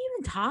 what are you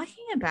even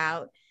talking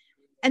about?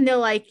 And they're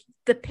like,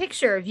 the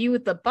picture of you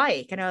with the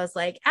bike. And I was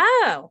like,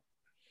 oh,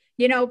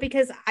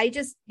 because I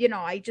just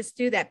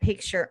do that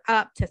picture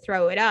up to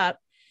throw it up.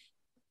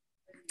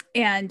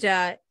 And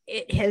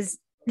it has,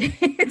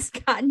 it's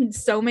gotten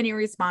so many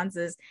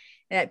responses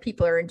that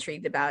people are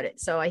intrigued about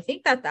it. So I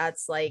think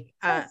that's like,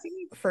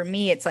 for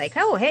me, it's like,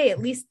 oh, hey, at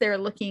least they're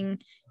reading,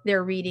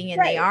 and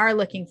right. They are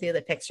looking through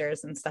the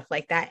pictures and stuff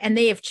like that. And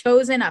they have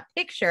chosen a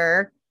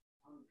picture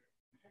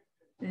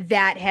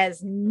that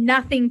has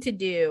nothing to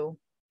do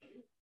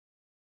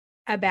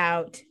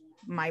about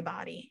my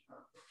body.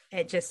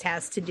 It just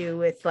has to do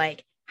with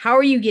like, how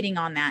are you getting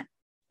on that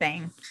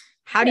thing?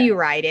 How do you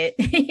ride it?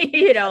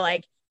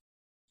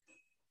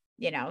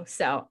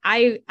 So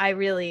I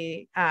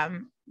really,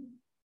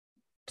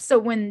 so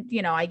when,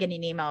 I get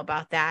an email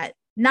about that,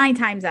 9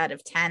 times out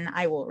of 10,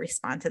 I will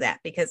respond to that,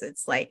 because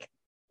it's like,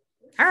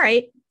 all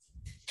right,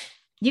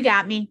 you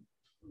got me.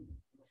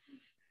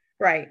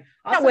 Right.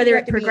 Now, whether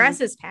it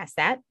progresses past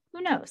that,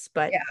 who knows,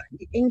 but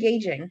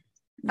engaging.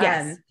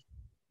 Yes.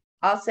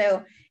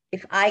 Also,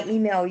 if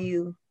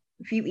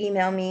you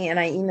email me and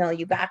I email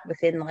you back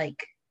within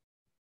like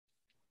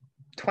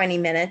 20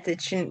 minutes,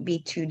 it shouldn't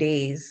be 2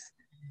 days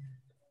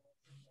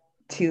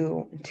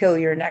till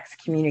your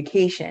next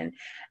communication.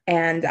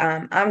 And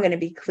I'm going to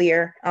be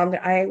clear.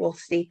 I will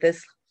state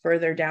this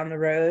further down the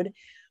road.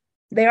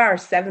 There are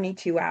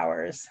 72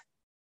 hours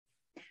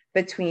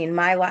between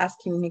my last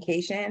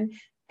communication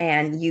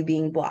and you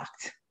being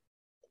blocked.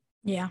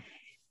 Yeah.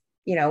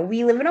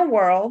 We live in a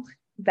world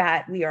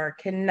that we are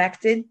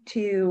connected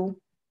to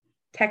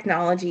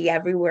technology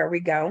everywhere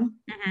we go.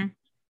 Mm-hmm.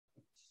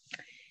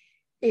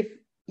 If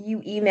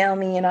you email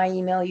me and I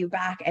email you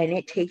back and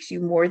it takes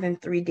you more than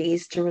 3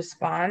 days to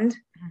respond,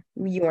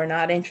 you are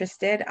not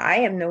interested. I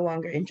am no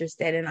longer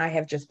interested, and I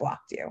have just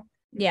blocked you.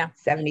 Yeah.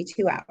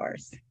 72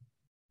 hours.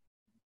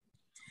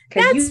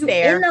 That's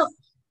fair.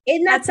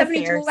 In that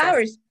 72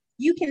 hours,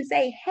 you can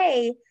say,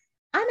 hey,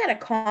 I'm at a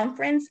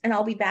conference and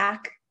I'll be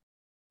back,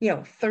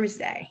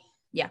 Thursday.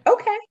 Yeah.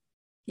 Okay.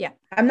 Yeah.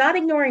 I'm not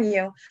ignoring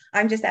you.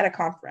 I'm just at a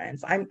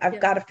conference. I've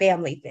got a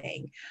family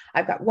thing.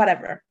 I've got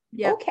whatever.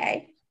 Yeah.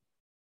 Okay.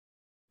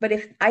 But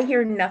if I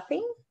hear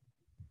nothing,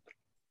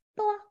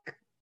 block.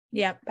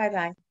 Yeah.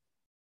 Bye-bye.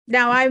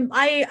 Now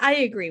I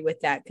agree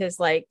with that, because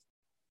like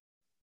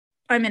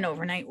I'm an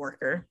overnight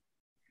worker.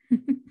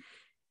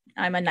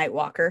 I'm a night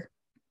walker.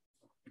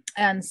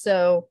 And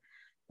so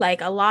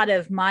like a lot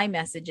of my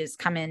messages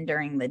come in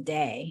during the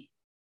day.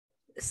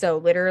 So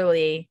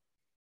literally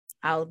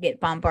I'll get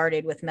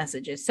bombarded with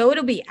messages. So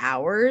it'll be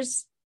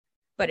hours,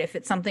 but if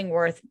it's something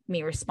worth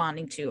me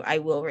responding to, I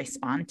will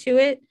respond to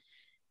it.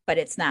 But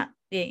it's not,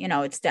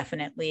 it's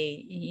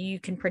definitely, you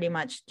can pretty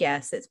much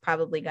guess it's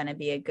probably going to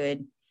be a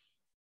good,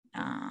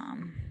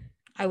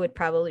 I would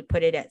probably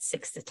put it at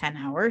 6 to 10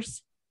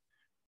 hours.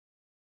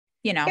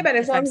 Yeah, but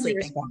as long as you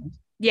respond.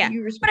 Yeah.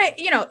 But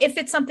if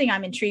it's something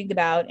I'm intrigued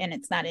about and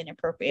it's not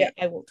inappropriate,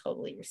 I will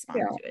totally respond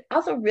to it.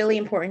 Also really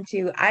important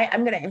too.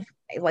 I'm going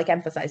to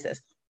emphasize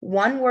this.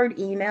 1-word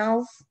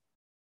emails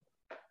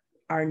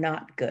are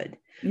not good.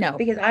 No.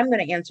 Because I'm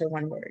going to answer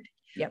 1 word.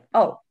 Yep.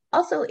 Oh,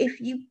 also, if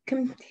you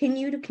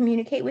continue to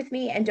communicate with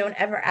me and don't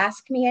ever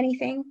ask me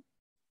anything.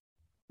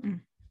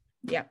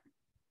 Yep.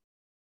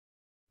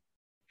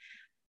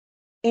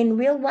 In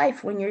real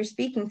life, when you're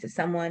speaking to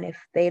someone, if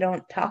they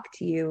don't talk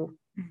to you,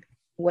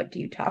 what do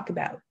you talk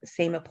about? The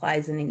same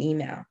applies in an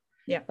email.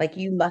 Yeah. Like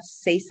you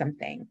must say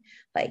something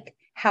like,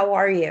 how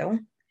are you?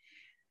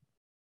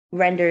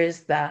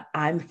 Renders the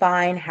I'm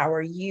fine. How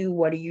are you?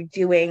 What are you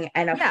doing?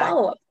 And a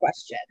follow-up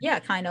question. Yeah.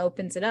 Kind of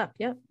opens it up.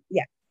 Yep.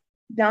 Yeah.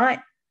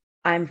 Not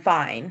I'm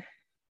fine.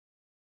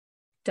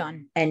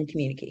 Done. End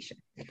communication.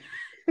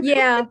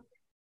 Yeah.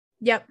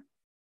 Yep.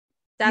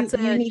 That's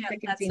you need to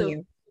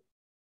continue.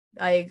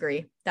 I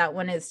agree. That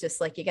one is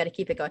just like, you got to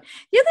keep it going.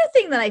 The other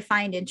thing that I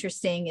find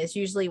interesting is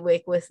usually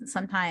with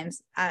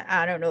sometimes,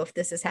 I don't know if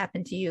this has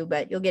happened to you,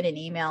 but you'll get an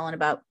email and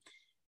about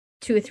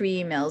 2 or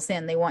 3 emails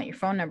in, they want your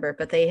phone number,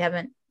 but they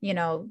haven't,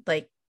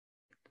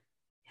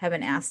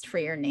 haven't asked for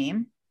your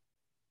name.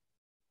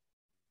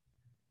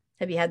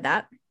 Have you had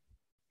that?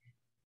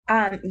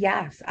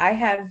 Yes, I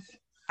have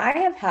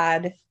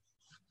had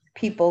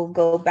people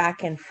go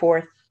back and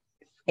forth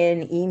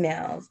in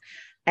emails.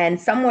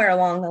 And somewhere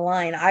along the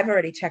line, I've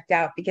already checked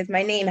out because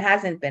my name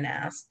hasn't been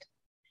asked.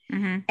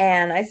 Mm-hmm.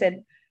 And I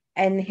said,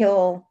 and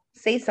he'll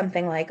say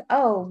something like,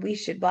 oh, we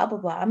should blah, blah,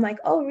 blah. I'm like,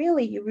 oh,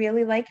 really? You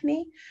really like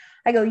me?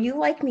 I go, you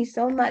like me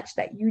so much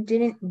that you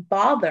didn't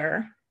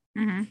bother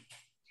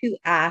to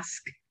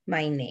ask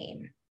my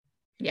name.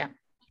 Yeah.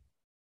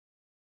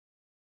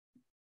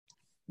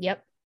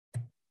 Yep.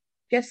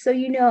 Just so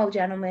you know,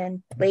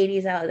 gentlemen,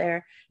 ladies out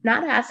there,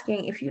 not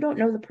asking, if you don't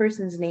know the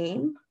person's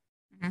name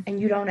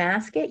and you don't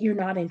ask it, you're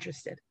not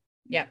interested.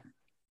 Yep.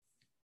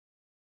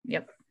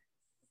 Yep.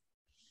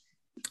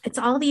 It's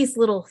all these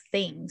little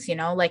things, you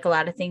know, like a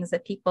lot of things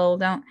that people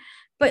don't,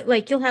 but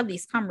like you'll have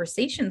these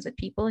conversations with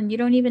people and you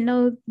don't even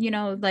know, you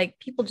know, like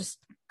people just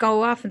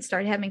go off and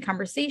start having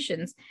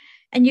conversations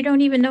and you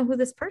don't even know who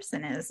this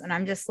person is. And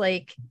I'm just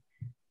like,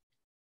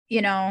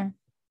 you know.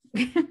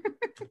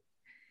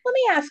 Let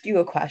me ask you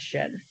a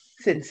question.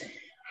 Since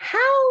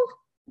how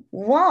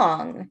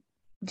long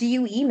do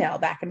you email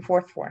back and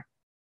forth for?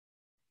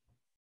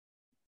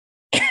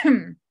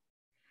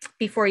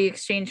 Before you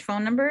exchange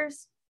phone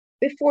numbers?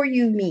 Before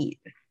you meet?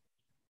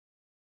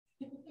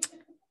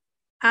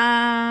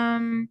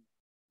 You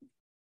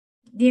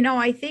know,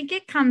 I think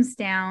it comes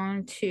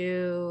down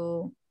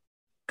to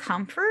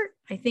comfort.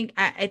 I think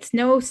it's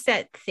no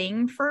set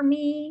thing for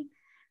me.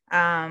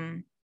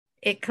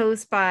 It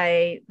goes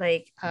by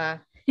like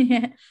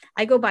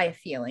I go by a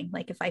feeling.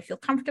 Like if I feel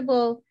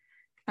comfortable,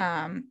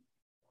 I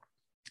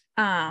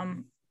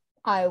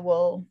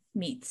will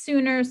meet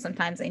sooner.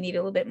 Sometimes I need a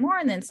little bit more,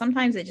 and then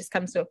sometimes it just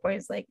comes to a point.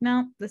 It's like,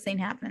 no, this ain't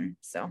happening.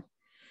 So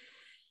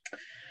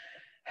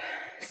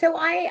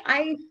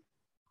I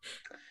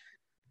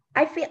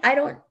feel I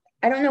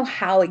don't know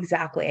how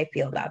exactly I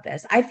feel about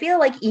this. I feel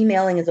like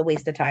emailing is a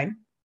waste of time.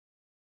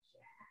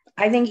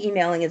 I think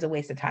emailing is a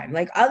waste of time.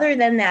 Like other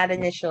than that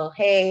initial,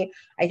 hey,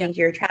 I think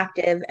you're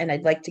attractive and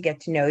I'd like to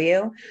get to know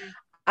you.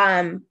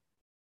 By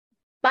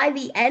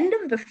the end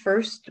of the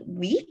first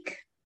week,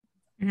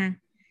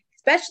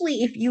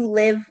 especially if you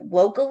live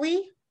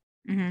locally,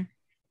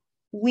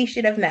 we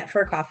should have met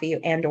for coffee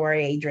and or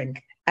a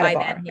drink at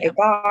a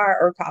bar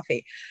or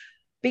coffee.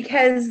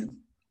 Because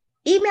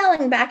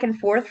emailing back and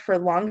forth for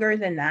longer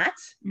than that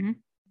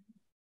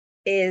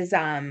is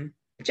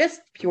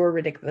just pure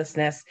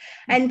ridiculousness.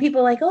 And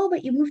people are like, oh,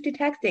 but you moved to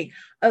texting.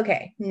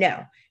 Okay,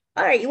 no.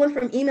 All right, you went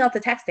from email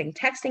to texting.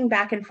 Texting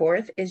back and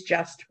forth is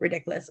just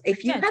ridiculous.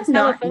 If you have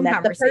not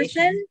met the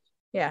person,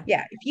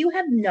 if you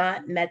have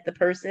not met the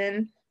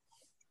person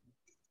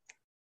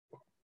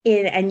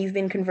and you've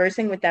been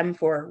conversing with them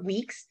for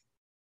weeks,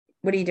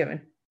 what are you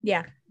doing?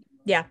 Yeah.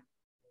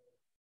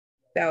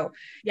 So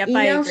yep,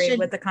 I agree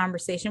with the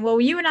conversation.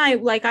 Well, you and I,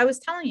 like I was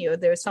telling you,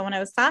 there was someone I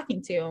was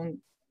talking to, and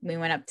we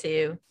went up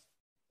to,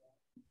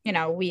 you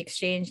know, we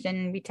exchanged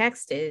and we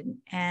texted,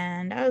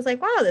 and I was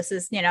like, wow, this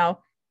is, you know,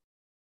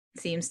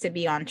 seems to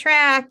be on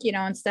track, you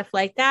know, and stuff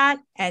like that.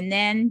 And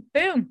then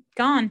boom,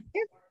 gone.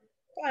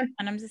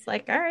 And I'm just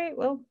like, all right,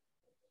 well,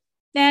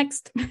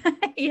 next.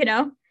 You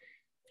know,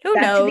 who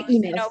knows?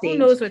 You know, who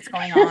knows what's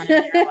going on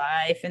in your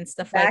life and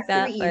stuff like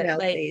that. But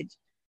like,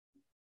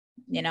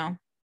 you know.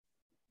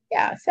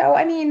 Yeah. So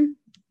I mean,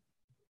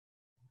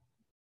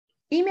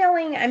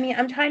 emailing, I mean,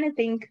 I'm trying to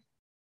think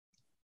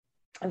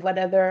of what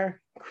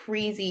other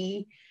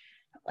crazy,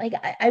 like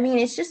I mean,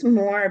 it's just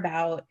more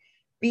about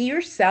be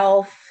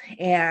yourself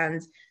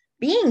and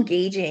be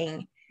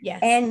engaging.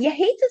 Yes. And you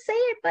hate to say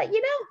it, but you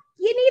know,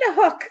 you need a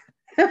hook.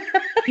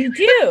 You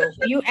do.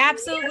 You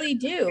absolutely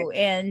do.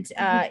 And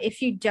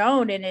if you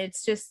don't, and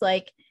it's just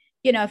like,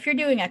 you know, if you're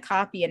doing a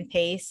copy and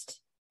paste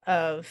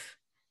of,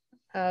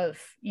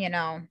 you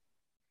know,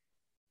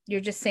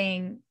 you're just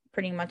saying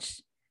pretty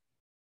much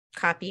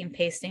copy and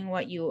pasting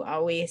what you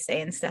always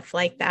say and stuff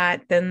like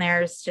that, then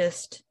there's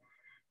just,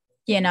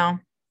 you know,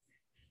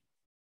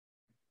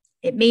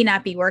 it may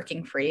not be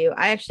working for you.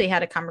 I actually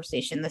had a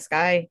conversation. This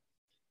guy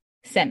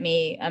sent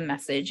me a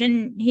message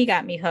and he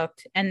got me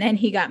hooked, and then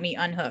he got me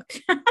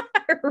unhooked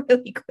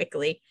really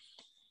quickly.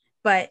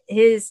 But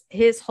his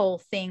whole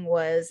thing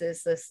is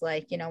this,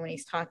 like, you know, when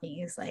he's talking,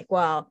 he's like,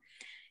 well,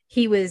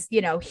 he was,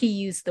 you know, he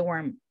used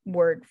the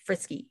word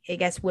frisky. I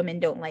guess women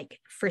don't like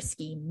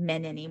frisky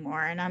men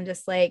anymore. And I'm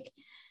just like,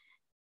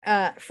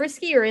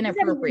 frisky or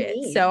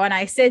inappropriate. So, and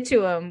I said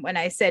to him, when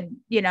I said,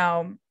 you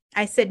know,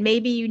 I said,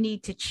 maybe you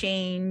need to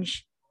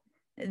change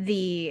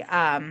the,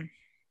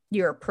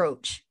 your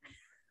approach.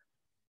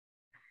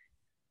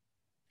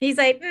 He's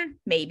like,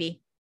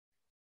 maybe,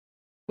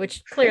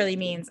 which clearly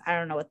means, I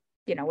don't know what,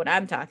 you know, what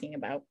I'm talking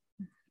about,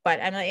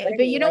 but I'm like,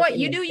 but you know what,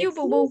 you do you,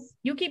 boo boo,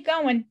 you keep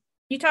going.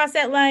 You toss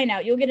that line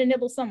out, you'll get a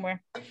nibble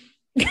somewhere.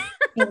 You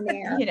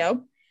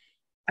know,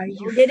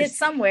 you'll get it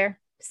somewhere.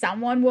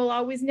 Someone will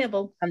always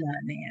nibble. Come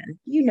on, man.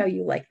 You know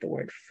you like the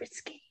word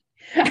frisky.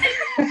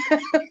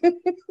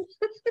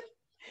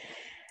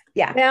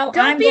 Yeah. Well,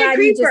 I'm glad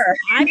you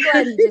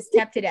just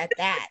kept it at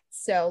that.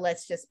 So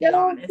let's just be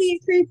honest. Don't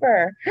be a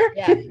creeper.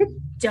 Yeah.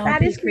 Don't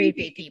be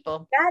creepy,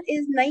 people. That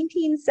is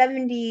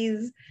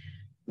 1970s,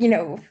 you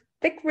know,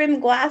 thick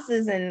rimmed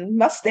glasses and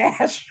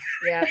mustache.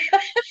 Yeah.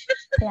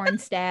 Porn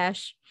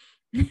stash.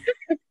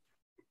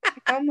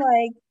 I'm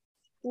like,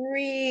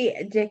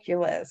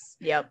 ridiculous.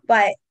 Yep.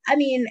 But I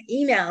mean,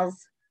 emails,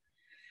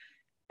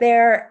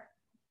 they're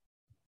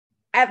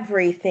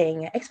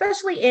everything,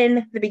 especially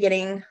in the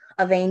beginning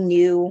of a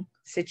new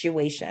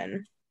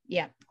situation.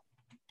 Yeah.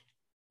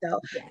 So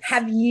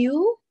have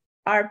you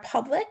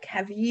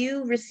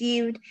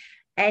received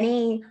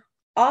any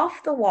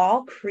off the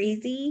wall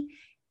crazy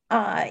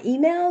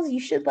emails?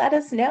 You should let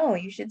us know.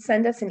 You should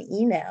send us an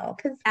email,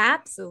 because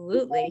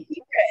absolutely.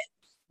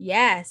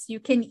 Yes, you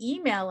can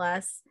email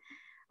us.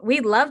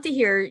 We'd love to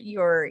hear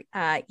your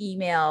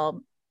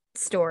email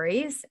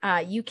stories.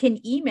 You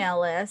can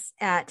email us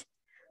at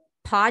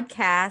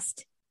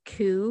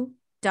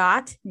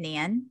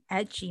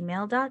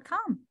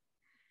podcastku.nan@gmail.com.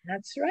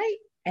 That's right.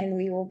 And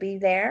we will be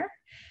there.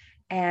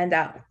 And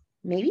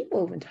maybe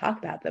we'll even talk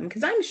about them,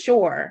 because I'm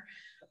sure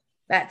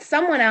that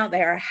someone out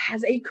there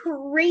has a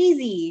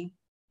crazy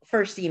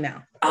first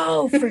email.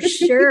 Oh, for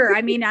sure.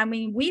 I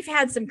mean, we've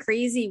had some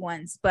crazy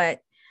ones, but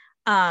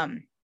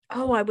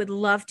I would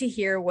love to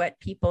hear what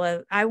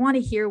I want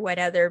to hear what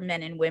other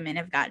men and women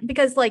have gotten,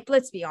 because like,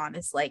 let's be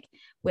honest, like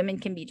women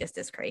can be just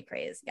as cray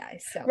as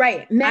guys. So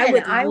right.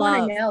 Men, I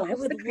want to know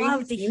what's the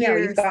craziest email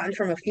you've gotten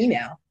from a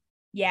female.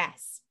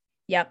 Yes.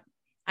 Yep.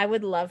 I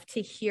would love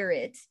to hear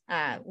it,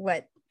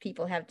 what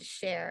people have to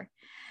share.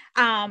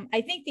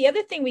 I think the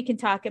other thing we can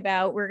talk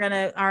about, we're going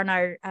to, on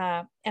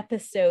our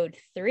episode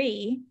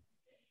 3.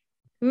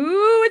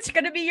 Ooh, it's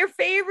going to be your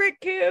favorite,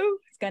 Koo.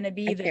 It's going to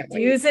be the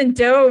do's and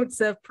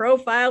don'ts of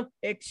profile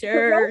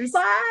pictures.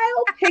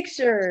 Profile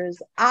pictures.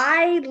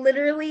 I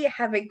literally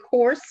have a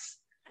course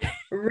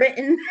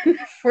written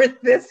for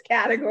this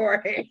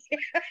category.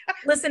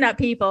 Listen up,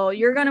 people.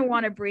 You're going to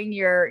want to bring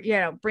your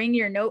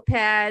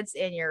notepads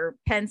and your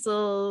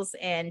pencils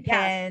and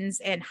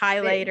pens and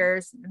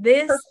highlighters.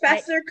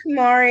 Professor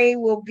Kumari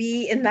will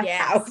be in the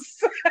house.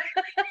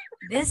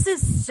 This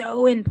is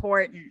so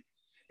important.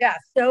 Yeah,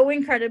 so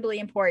incredibly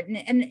important.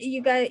 And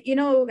you guys,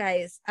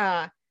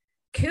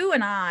 Koo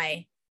and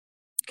I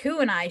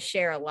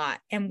share a lot,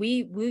 and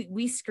we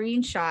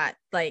screenshot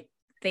like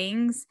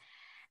things,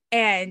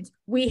 and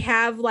we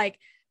have like,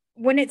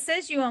 when it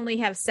says you only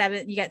have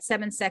 7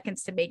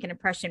 seconds to make an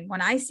impression.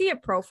 When I see a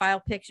profile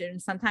picture, and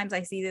sometimes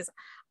I see this,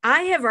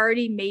 I have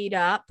already made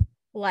up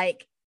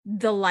like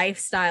the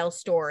lifestyle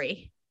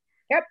story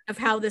of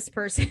how this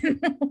person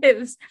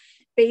lives,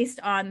 based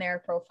on their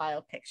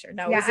profile picture.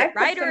 Now, is it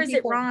right or is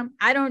it wrong?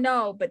 I don't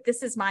know, but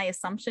this is my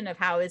assumption of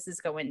how this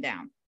is going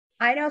down.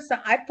 I know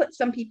I put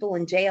some people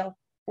in jail.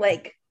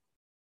 Like,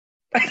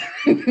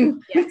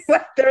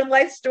 their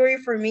life story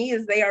for me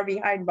is they are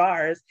behind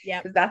bars.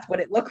 Yeah, because that's what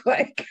it looked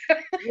like.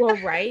 Well,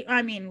 right.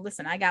 I mean,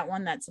 listen, I got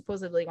one that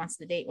supposedly wants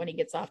to date when he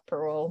gets off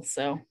parole.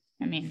 So,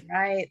 I mean,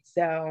 right.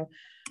 So,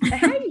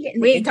 how do you get?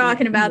 We ain't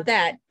talking about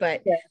that,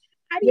 but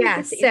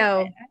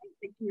so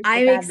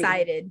I'm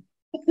excited.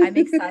 I'm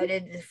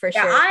excited for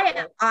sure.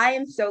 I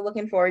am so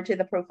looking forward to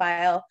the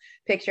profile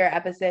picture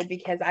episode,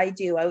 because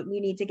we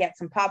need to get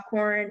some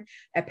popcorn,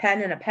 a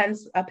pen and a pad.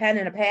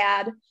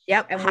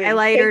 Yep, and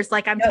highlighters,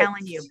 like I'm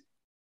telling you.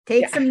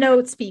 Take some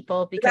notes,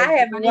 people, because I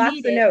have lots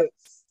of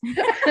notes.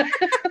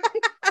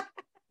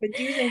 The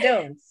do's and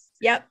don'ts.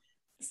 Yep.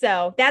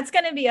 So that's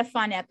going to be a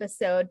fun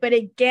episode. But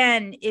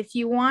again, if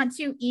you want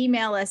to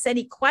email us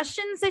any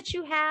questions that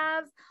you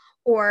have,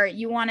 or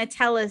you want to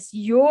tell us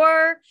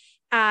your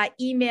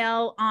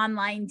email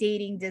online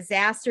dating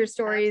disaster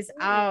stories.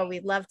 Absolutely. Oh,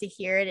 we'd love to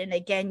hear it. And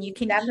again, you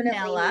can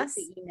email us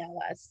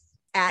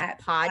at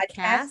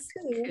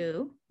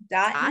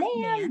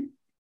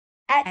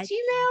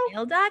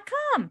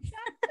podcastku.nan@gmail.com.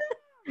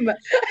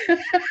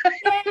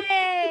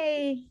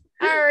 Yay!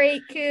 All right,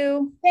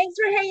 Koo. Thanks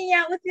for hanging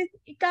out with us,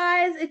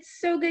 guys.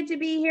 It's so good to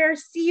be here.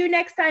 See you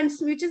next time.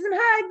 Smooches and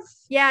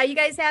hugs. Yeah, you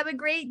guys have a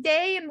great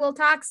day, and we'll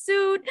talk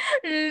soon.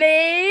 Later.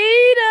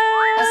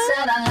 I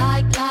said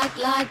I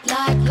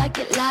like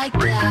it like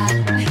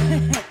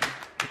that.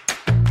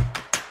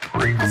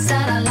 I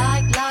said